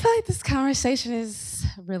yeah, I feel like this conversation is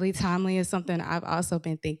really timely. It's something I've also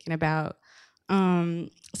been thinking about.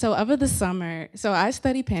 So over the summer, so I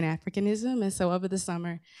study Pan-Africanism, and so over the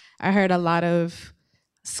summer, I heard a lot of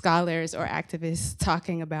scholars or activists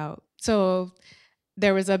talking about, so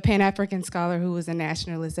there was a Pan-African scholar who was a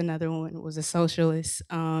nationalist, another one was a socialist,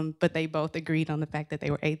 but they both agreed on the fact that they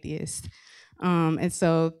were atheists. And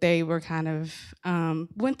so they were kind of,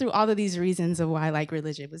 went through all of these reasons of why like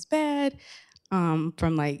religion was bad,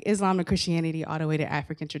 from like Islam to Christianity all the way to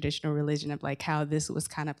African traditional religion, of like how this was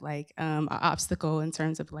kind of like an obstacle in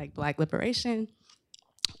terms of like Black liberation.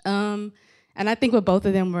 And I think what both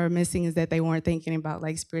of them were missing is that they weren't thinking about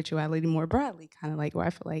like spirituality more broadly, kind of like where I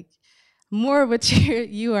feel like more of what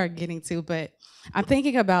you are getting to. But I'm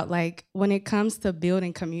thinking about like when it comes to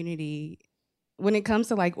building community, when it comes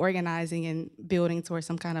to like organizing and building towards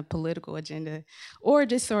some kind of political agenda, or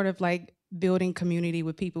just sort of like building community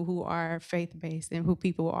with people who are faith-based and who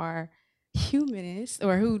people are humanists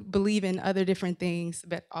or who believe in other different things,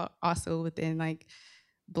 but also within like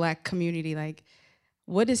Black community, like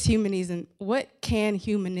what is humanism? What can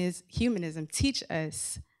humanism teach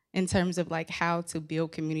us in terms of like how to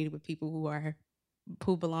build community with people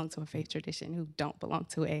who belong to a faith tradition, who don't belong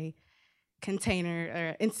to a container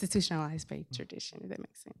or institutionalized faith tradition, if that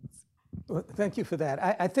makes sense? Well, thank you for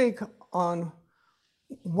that. I think on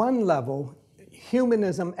one level,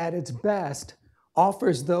 humanism at its best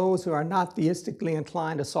offers those who are not theistically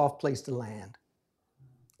inclined a soft place to land.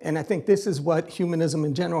 And I think this is what humanism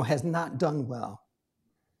in general has not done well.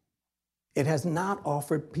 It has not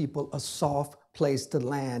offered people a soft place to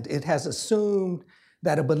land. It has assumed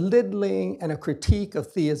that a belittling and a critique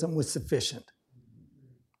of theism was sufficient.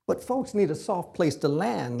 But folks need a soft place to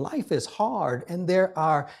land. Life is hard, and there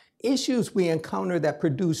are issues we encounter that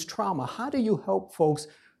produce trauma. How do you help folks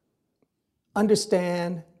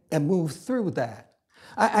understand and move through that?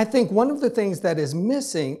 I think one of the things that is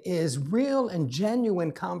missing is real and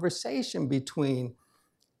genuine conversation between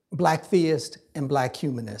Black theists and Black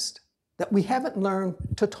humanists, that we haven't learned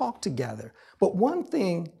to talk together. But one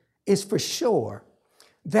thing is for sure,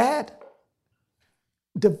 that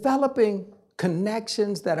developing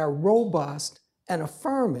connections that are robust and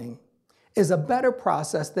affirming is a better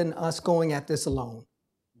process than us going at this alone.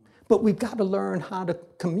 But we've got to learn how to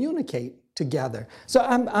communicate together. So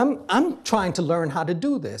I'm trying to learn how to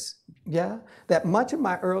do this, yeah? That much of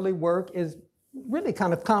my early work is really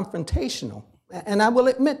kind of confrontational. And I will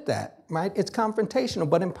admit that, right? It's confrontational,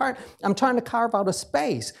 but in part, I'm trying to carve out a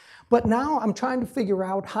space. But now I'm trying to figure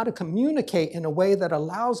out how to communicate in a way that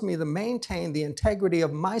allows me to maintain the integrity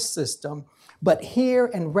of my system, but hear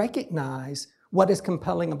and recognize what is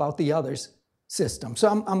compelling about the others system.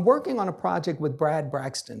 So I'm working on a project with Brad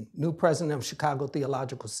Braxton, new president of Chicago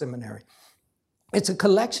Theological Seminary. It's a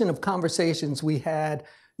collection of conversations we had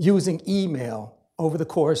using email over the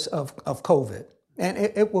course of COVID. And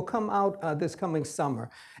it will come out this coming summer.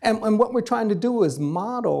 And what we're trying to do is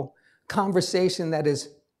model conversation that is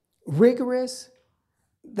rigorous,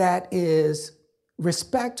 that is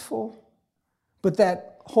respectful, but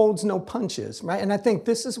that holds no punches, right? And I think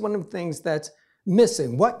this is one of the things that's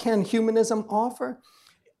missing. What can humanism offer?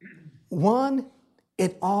 One,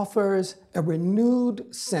 it offers a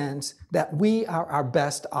renewed sense that we are our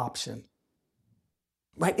best option,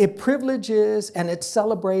 right? It privileges and it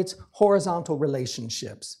celebrates horizontal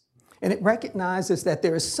relationships. And it recognizes that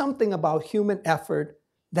there is something about human effort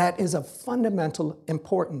that is of fundamental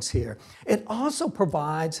importance here. It also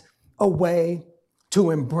provides a way to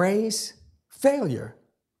embrace failure.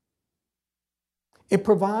 It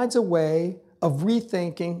provides a way of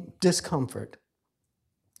rethinking discomfort.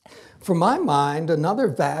 For my mind, another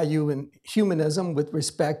value in humanism with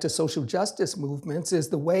respect to social justice movements is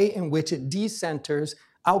the way in which it decenters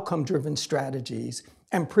outcome-driven strategies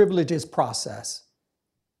and privileges process.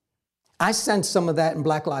 I sense some of that in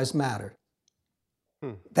Black Lives Matter.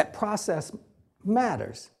 That process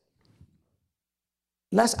matters.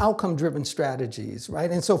 Less outcome-driven strategies, right?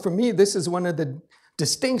 And so for me, this is one of the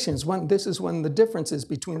distinctions, this is one of the differences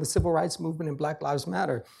between the Civil Rights Movement and Black Lives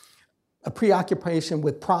Matter. A preoccupation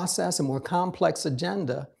with process, a more complex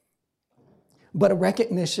agenda, but a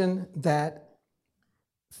recognition that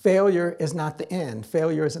failure is not the end.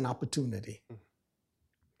 Failure is an opportunity.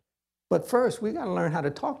 But first, we got to learn how to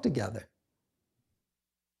talk together.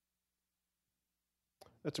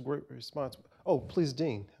 That's a great response. Oh, please,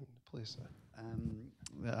 Dean, please.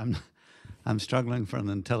 I'm struggling for an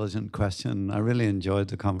intelligent question. I really enjoyed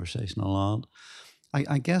the conversation a lot.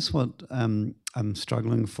 I guess what I'm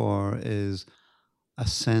struggling for is a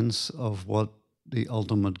sense of what the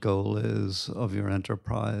ultimate goal is of your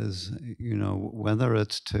enterprise. You know, whether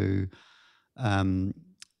it's to,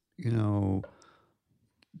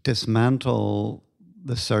 dismantle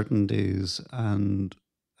the certainties and,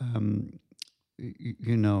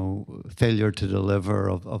 failure to deliver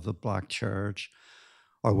of the Black church,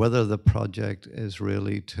 or whether the project is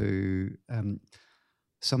really to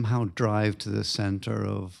somehow drive to the center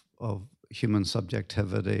of human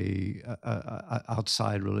subjectivity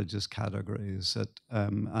outside religious categories,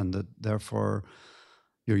 and that therefore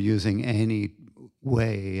you're using any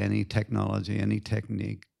way, any technology, any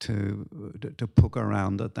technique to poke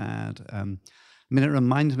around at that. I mean, it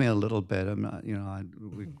reminds me a little bit.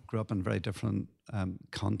 We grew up in very different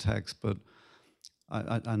contexts, but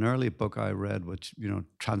an early book I read, which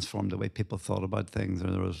transformed the way people thought about things,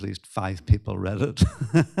 and there was at least 5 people read it.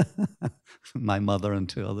 My mother and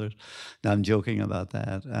 2 others. Now I'm joking about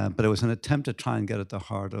that, but it was an attempt to try and get at the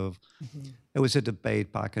heart of. It was a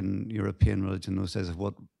debate back in European religion those days of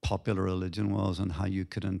what popular religion was and how you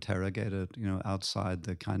could interrogate it, outside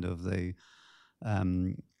the kind of the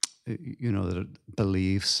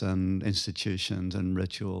beliefs and institutions and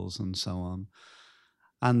rituals and so on.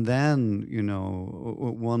 And then,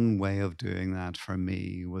 one way of doing that for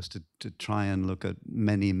me was to try and look at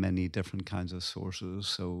many, many different kinds of sources.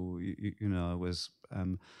 So, it was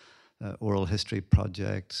oral history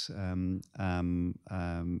projects,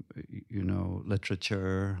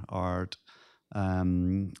 literature, art,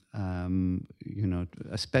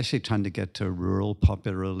 especially trying to get to rural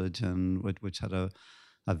popular religion, which had a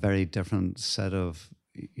very different set of,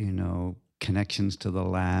 connections to the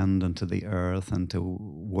land and to the earth and to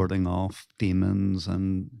warding off demons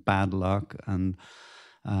and bad luck and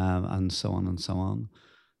so on and so on.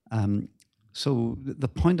 So the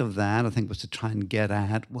point of that, I think, was to try and get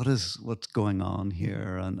at what's going on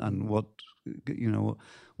here and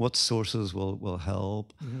what sources will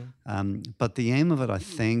help. But the aim of it, I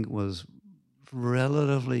think, was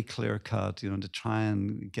relatively clear cut, to try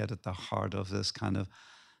and get at the heart of this kind of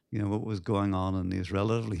what was going on in these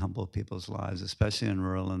relatively humble people's lives, especially in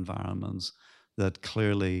rural environments, that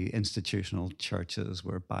clearly institutional churches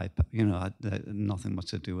were had nothing much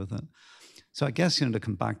to do with it. So I guess, to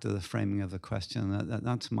come back to the framing of the question,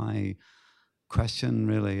 that's my question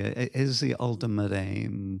really. Is the ultimate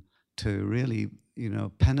aim to really,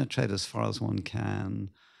 penetrate as far as one can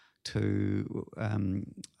to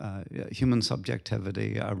human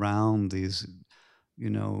subjectivity around these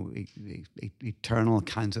eternal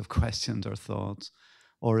kinds of questions or thoughts,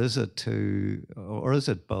 or is it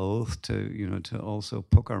both to also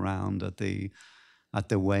poke around at the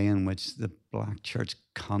way in which the Black church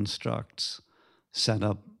constructs set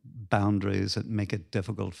up boundaries that make it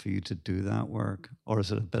difficult for you to do that work? Or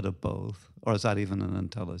is it a bit of both? Or is that even an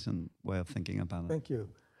intelligent way of thinking about it? Thank you.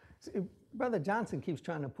 See, Brother Johnson keeps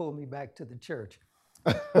trying to pull me back to the church.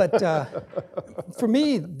 But for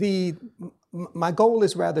me, my goal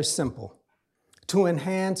is rather simple: to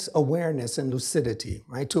enhance awareness and lucidity,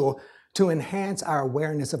 right? To enhance our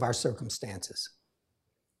awareness of our circumstances.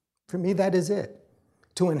 For me, that is it.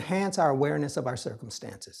 To enhance our awareness of our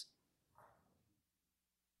circumstances.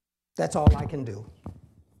 That's all I can do.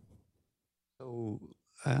 So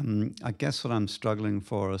I guess what I'm struggling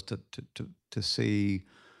for is to see,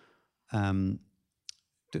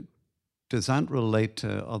 does that relate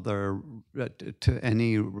to to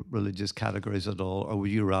any religious categories at all, or would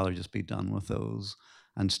you rather just be done with those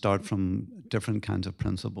and start from different kinds of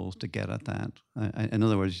principles to get at that? In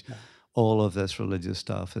other words, all of this religious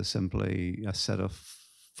stuff is simply a set of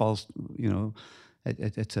false,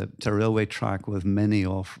 it's a railway track with many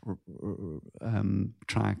off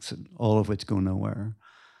tracks, all of which go nowhere.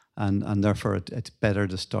 And therefore it's better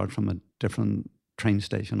to start from a different train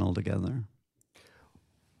station altogether.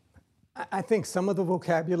 I think some of the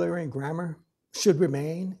vocabulary and grammar should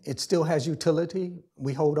remain. It still has utility.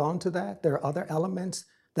 We hold on to that. There are other elements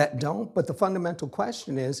that don't. But the fundamental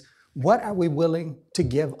question is, what are we willing to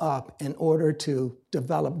give up in order to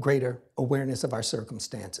develop greater awareness of our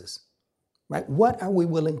circumstances? Right? What are we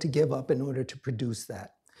willing to give up in order to produce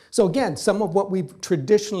that? So again, some of what we've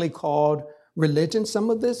traditionally called religion, some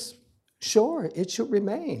of this, sure, it should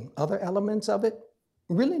remain. Other elements of it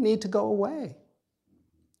really need to go away.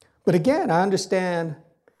 But again, I understand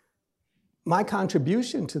my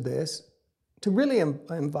contribution to this to really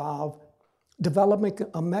involve developing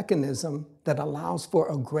a mechanism that allows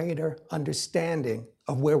for a greater understanding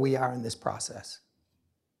of where we are in this process,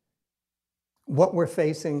 what we're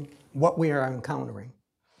facing, what we are encountering.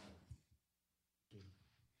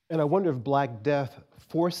 And I wonder if Black Death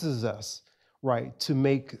forces us, right, to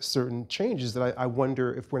make certain changes that I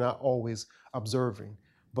wonder if we're not always observing.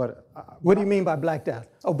 But what do you mean by Black Death?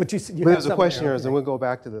 Oh, but you there's a question here, and we'll go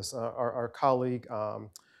back to this. Our colleague,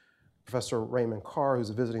 Professor Raymond Carr, who's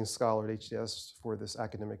a visiting scholar at HDS for this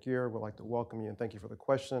academic year, would like to welcome you and thank you for the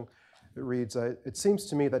question. It reads, it seems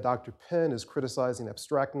to me that Dr. Penn is criticizing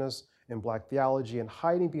abstractness in Black theology and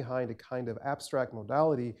hiding behind a kind of abstract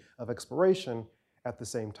modality of exploration at the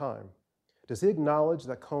same time. Does he acknowledge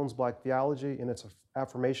that Cone's Black theology, in its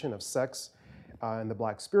affirmation of sex in the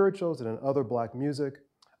Black spirituals and in other Black music,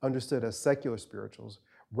 understood as secular spirituals,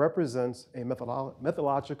 represents a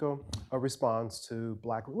methodological response to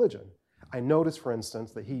Black religion? I noticed, for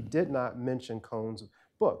instance, that he did not mention Cone's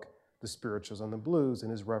book, The Spirituals and the Blues, in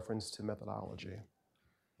his reference to methodology.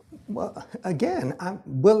 Well, again, I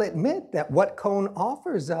will admit that what Cone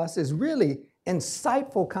offers us is really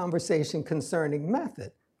insightful conversation concerning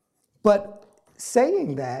method. But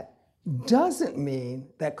saying that doesn't mean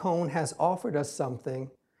that Cone has offered us something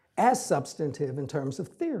as substantive in terms of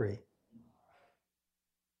theory.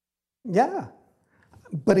 Yeah.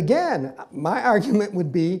 But again, my argument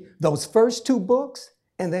would be those first two books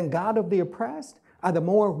and then God of the Oppressed are the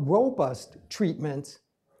more robust treatments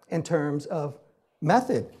in terms of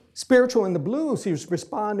method. Spiritual in the Blues, he was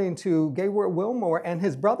responding to Gabriel Wilmore and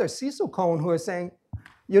his brother Cecil Cone, who are saying,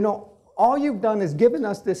 all you've done is given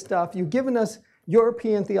us this stuff. You've given us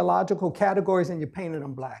European theological categories and you painted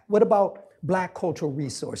them Black. What about Black cultural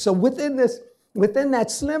resource? So within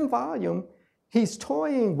that slim volume, he's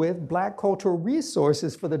toying with Black cultural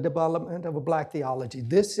resources for the development of a Black theology.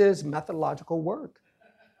 This is methodological work.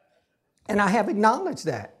 And I have acknowledged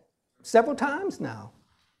that several times now.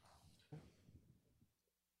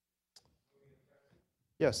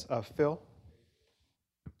 Yes, Phil?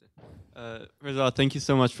 First of all, thank you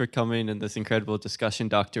so much for coming and this incredible discussion,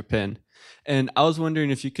 Dr. Penn. And I was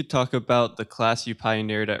wondering if you could talk about the class you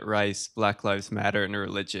pioneered at Rice, Black Lives Matter and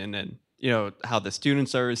Religion, and how the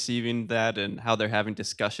students are receiving that and how they're having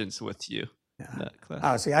discussions with you in that class.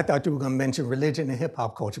 Oh, see, I thought you were going to mention religion and hip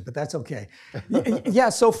hop culture, but that's okay. Yeah,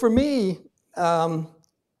 so for me,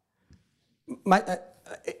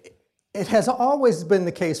 it has always been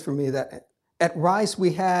the case for me that at Rice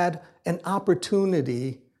we had an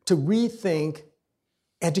opportunity to rethink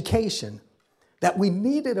education, that we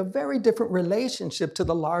needed a very different relationship to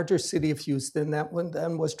the larger city of Houston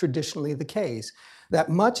than was traditionally the case. That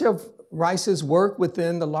much of Rice's work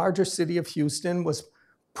within the larger city of Houston was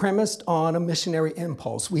premised on a missionary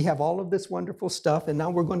impulse. We have all of this wonderful stuff, and now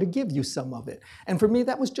we're going to give you some of it. And for me,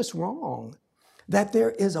 that was just wrong. That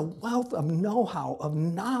there is a wealth of know-how, of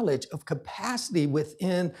knowledge, of capacity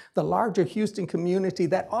within the larger Houston community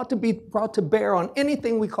that ought to be brought to bear on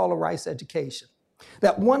anything we call a Rice education.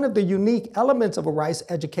 That one of the unique elements of a Rice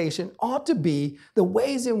education ought to be the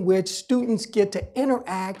ways in which students get to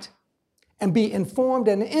interact and be informed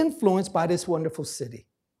and influenced by this wonderful city.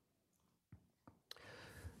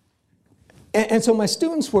 And so my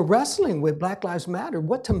students were wrestling with Black Lives Matter,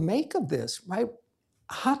 what to make of this, right?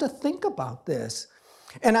 How to think about this.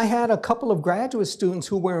 And I had a couple of graduate students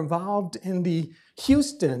who were involved in the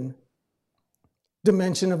Houston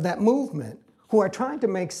dimension of that movement, who are trying to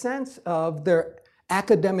make sense of their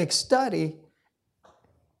academic study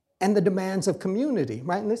and the demands of community,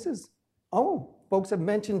 right? And this is, folks have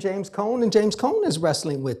mentioned James Cone, and James Cone is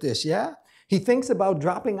wrestling with this, yeah? He thinks about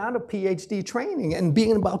dropping out of PhD training and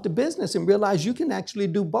being about the business and realize you can actually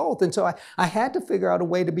do both. And so I had to figure out a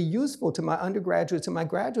way to be useful to my undergraduates and my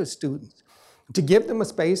graduate students, to give them a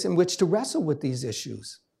space in which to wrestle with these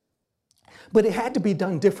issues. But it had to be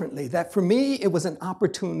done differently. That for me, it was an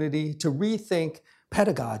opportunity to rethink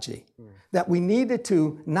pedagogy, that we needed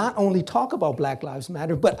to not only talk about Black Lives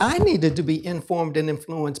Matter, but I needed to be informed and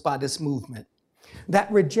influenced by this movement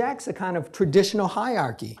that rejects a kind of traditional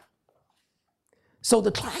hierarchy. So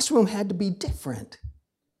the classroom had to be different.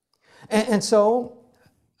 And so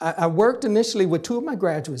I worked initially with two of my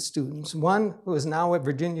graduate students, one who is now at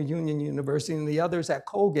Virginia Union University and the other's at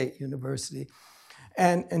Colgate University,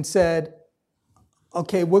 and said,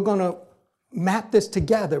 okay, we're gonna map this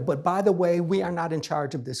together, but by the way, we are not in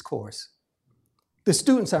charge of this course. The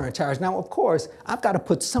students are in charge. Now, of course, I've got to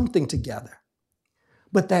put something together,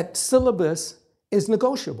 but that syllabus is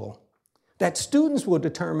negotiable. That students will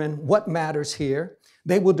determine what matters here.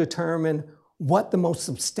 They will determine what the most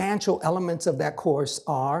substantial elements of that course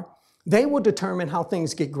are. They will determine how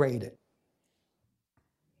things get graded.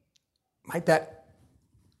 Right? That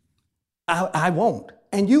I won't,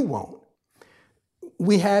 and you won't.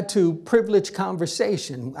 We had to privilege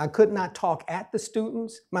conversation. I could not talk at the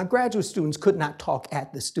students. My graduate students could not talk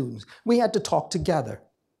at the students. We had to talk together.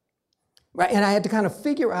 Right? And I had to kind of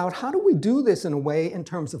figure out, how do we do this in a way in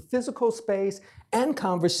terms of physical space and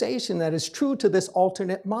conversation that is true to this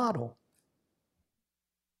alternate model?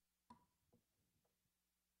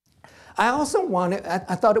 I also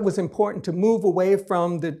I thought it was important to move away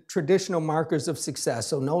from the traditional markers of success,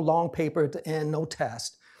 so no long paper at the end, no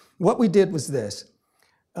test. What we did was this.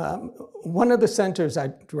 One of the centers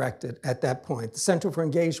I directed at that point, the Center for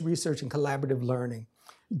Engaged Research and Collaborative Learning,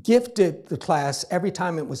 gifted the class every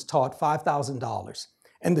time it was taught $5,000.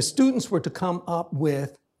 And the students were to come up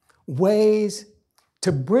with ways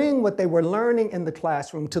to bring what they were learning in the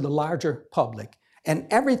classroom to the larger public. And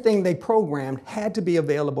everything they programmed had to be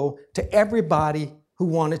available to everybody who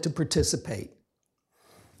wanted to participate.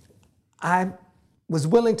 I was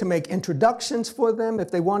willing to make introductions for them if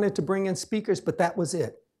they wanted to bring in speakers, but that was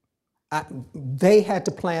it. They had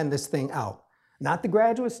to plan this thing out. Not the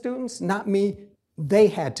graduate students, not me. They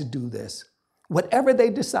had to do this. Whatever they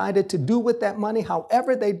decided to do with that money,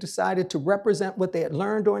 however they decided to represent what they had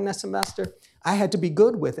learned during that semester, I had to be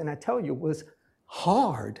good with. And I tell you, it was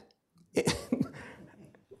hard.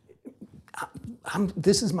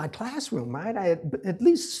 This is my classroom, right? I had at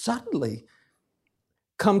least subtly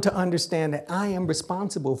come to understand that I am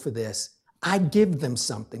responsible for this. I give them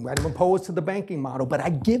something, right? I'm opposed to the banking model, but I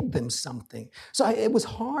give them something. So it was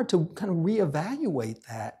hard to kind of reevaluate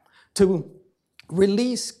that, to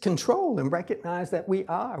release control and recognize that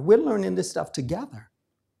we're learning this stuff together,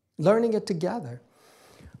 learning it together.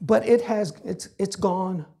 But it's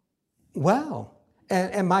gone well.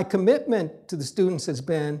 And my commitment to the students has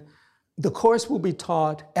been, the course will be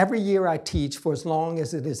taught every year I teach for as long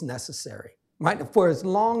as it is necessary, right? For as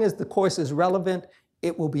long as the course is relevant,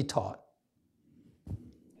 it will be taught.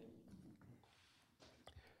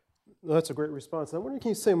 No, that's a great response. I wonder, can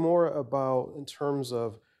you say more about, in terms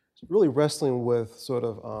of really wrestling with sort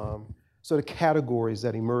of categories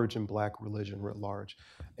that emerge in Black religion writ large,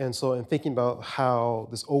 and so in thinking about how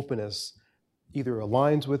this openness either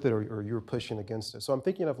aligns with it or you're pushing against it. So I'm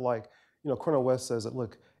thinking of, like, Cornel West says that,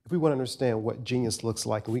 look, if we want to understand what genius looks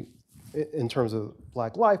like, in terms of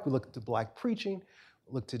Black life, we look to Black preaching,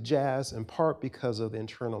 look to jazz, in part because of the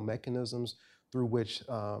internal mechanisms through which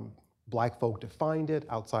Black folk defined it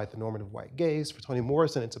outside the normative white gaze. For Toni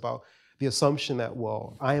Morrison, it's about the assumption that,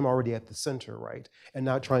 well, I am already at the center, right? And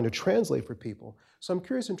not trying to translate for people. So I'm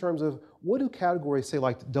curious in terms of, what do categories say,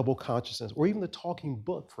 like double consciousness, or even the talking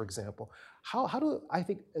book, for example? How do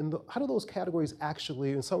those categories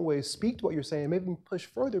actually, in some ways, speak to what you're saying, maybe push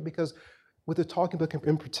further? Because with the talking book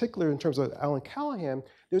in particular, in terms of Alan Callahan,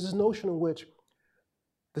 there's this notion in which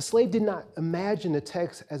the slave did not imagine the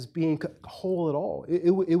text as being whole at all.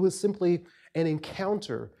 It was simply an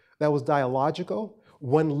encounter that was dialogical.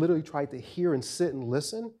 One literally tried to hear and sit and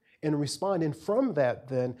listen, and respond. And from that,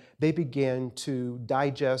 then they began to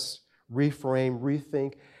digest, reframe,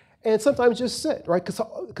 rethink, and sometimes just sit, right?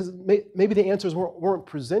 Because maybe the answers weren't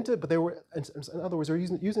presented, but they were, in other words, they're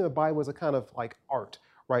using the Bible as a kind of like art,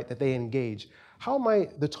 right, that they engage. How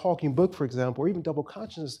might the talking book, for example, or even double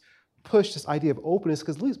consciousness, push this idea of openness?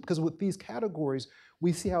 Because with these categories,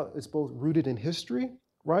 we see how it's both rooted in history,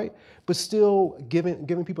 right, but still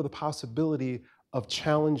giving people the possibility of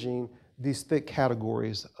challenging these thick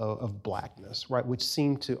categories of blackness, right, which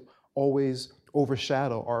seem to always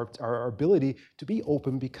overshadow our ability to be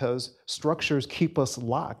open because structures keep us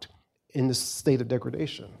locked in this state of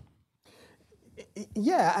degradation.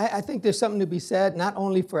 Yeah, I think there's something to be said, not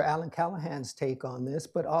only for Alan Callahan's take on this,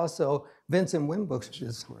 but also Vincent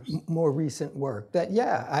Wimbush's more recent work. That,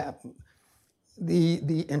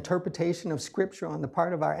 the interpretation of Scripture on the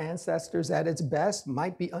part of our ancestors at its best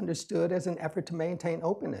might be understood as an effort to maintain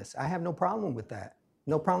openness. I have no problem with that,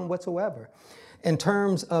 no problem whatsoever. In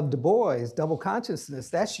terms of Du Bois, double consciousness,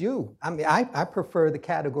 that's you. I mean, I prefer the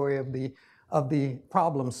category of the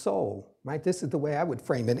problem soul, right? This is the way I would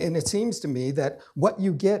frame it. And it seems to me that what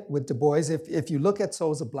you get with Du Bois, if you look at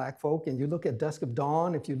Souls of Black Folk and you look at Dusk of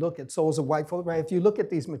Dawn, if you look at Souls of White Folk, right? If you look at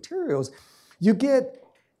these materials, you get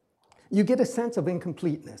a sense of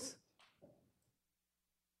incompleteness.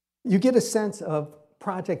 You get a sense of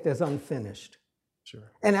project as unfinished.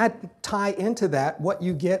 Sure. And I tie into that what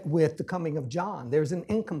you get with the coming of John. There's an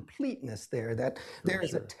incompleteness there, that there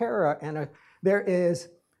is a terror and there is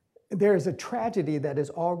a tragedy that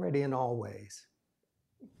is already and always.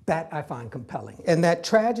 That I find compelling. And that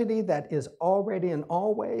tragedy that is already and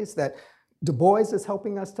always, that Du Bois is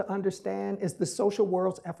helping us to understand, is the social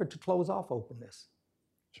world's effort to close off openness.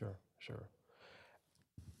 Sure.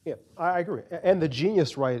 Yeah, I agree. And the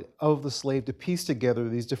genius, right, of the slave to piece together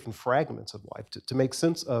these different fragments of life, to make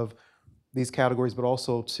sense of these categories, but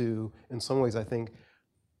also to, in some ways, I think,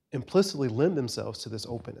 implicitly lend themselves to this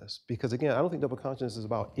openness. Because again, I don't think double consciousness is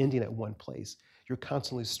about ending at one place. You're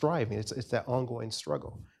constantly striving. It's that ongoing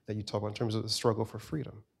struggle that you talk about in terms of the struggle for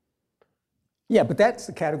freedom. Yeah, but that's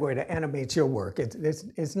the category that animates your work.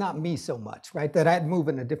 It's not me so much, right? That I'd move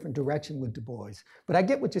in a different direction with Du Bois. But I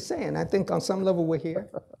get what you're saying. I think on some level we're here.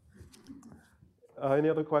 Any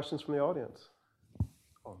other questions from the audience?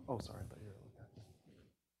 Oh, sorry. I thought you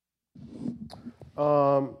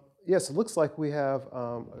were. Yes, it looks like we have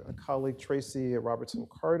a colleague, Tracy Robertson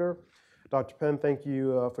Carter. Dr. Penn, thank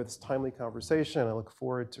you for this timely conversation. I look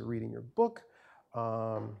forward to reading your book.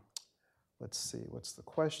 Let's see, what's the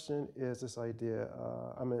question? Is this idea,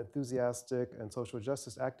 I'm an enthusiastic and social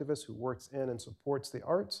justice activist who works in and supports the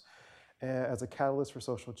arts as a catalyst for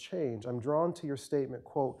social change. I'm drawn to your statement,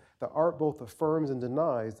 quote, the art both affirms and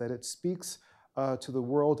denies, that it speaks to the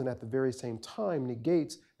world and at the very same time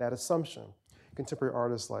negates that assumption. Contemporary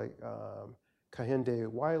artists like Kehinde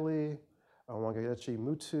Wiley, Wangechi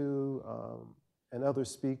Mutu, and others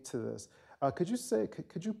speak to this. Could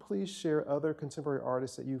you please share other contemporary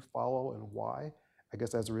artists that you follow and why? I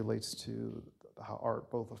guess as it relates to how art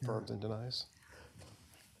both affirms and denies.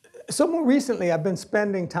 So more recently, I've been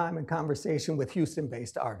spending time in conversation with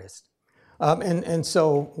Houston-based artists. And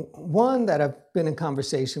so one that I've been in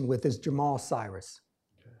conversation with is Jamal Cyrus.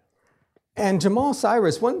 Okay. And Jamal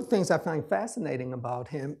Cyrus, one of the things I find fascinating about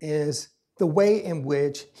him is the way in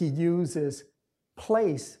which he uses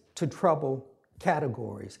place to trouble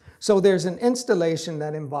categories. So there's an installation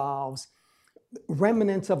that involves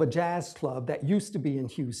remnants of a jazz club that used to be in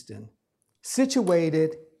Houston,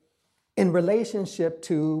 situated in relationship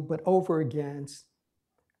to, but over against,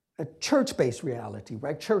 a church-based reality,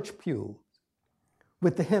 right? Church pew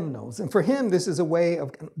with the hymnals. And for him, this is a way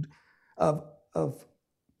of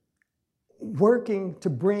working to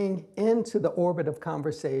bring into the orbit of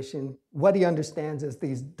conversation what he understands as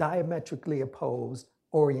these diametrically opposed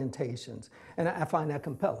orientations. And I find that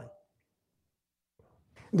compelling.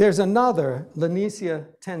 There's another, Lanicia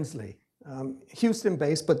Tinsley,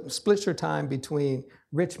 Houston-based, but splits her time between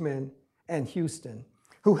Richmond and Houston,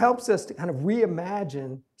 who helps us to kind of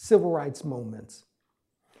reimagine civil rights moments,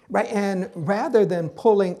 right? And rather than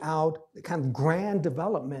pulling out the kind of grand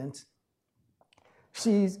development,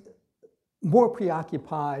 she's more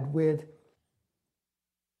preoccupied with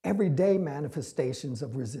everyday manifestations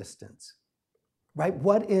of resistance. Right?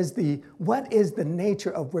 What is the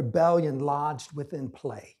nature of rebellion lodged within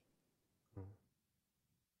play?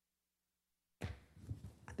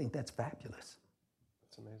 I think that's fabulous.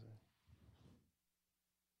 That's amazing.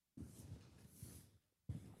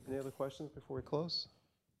 Any other questions before we close?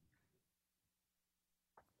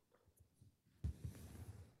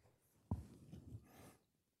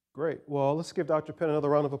 Great. Well, let's give Dr. Penn another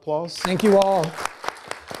round of applause. Thank you all.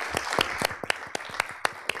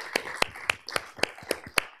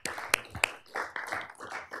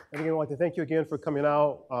 And again, I'd like to thank you again for coming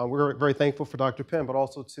out. We're very thankful for Dr. Penn, but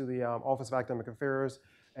also to the Office of Academic Affairs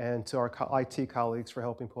and to our IT colleagues for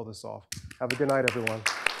helping pull this off. Have a good night, everyone.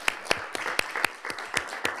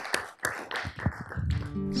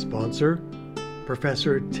 Sponsor,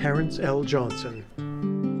 Professor Terrence L. Johnson.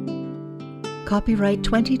 Copyright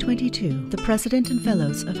 2022, the President and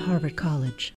Fellows of Harvard College.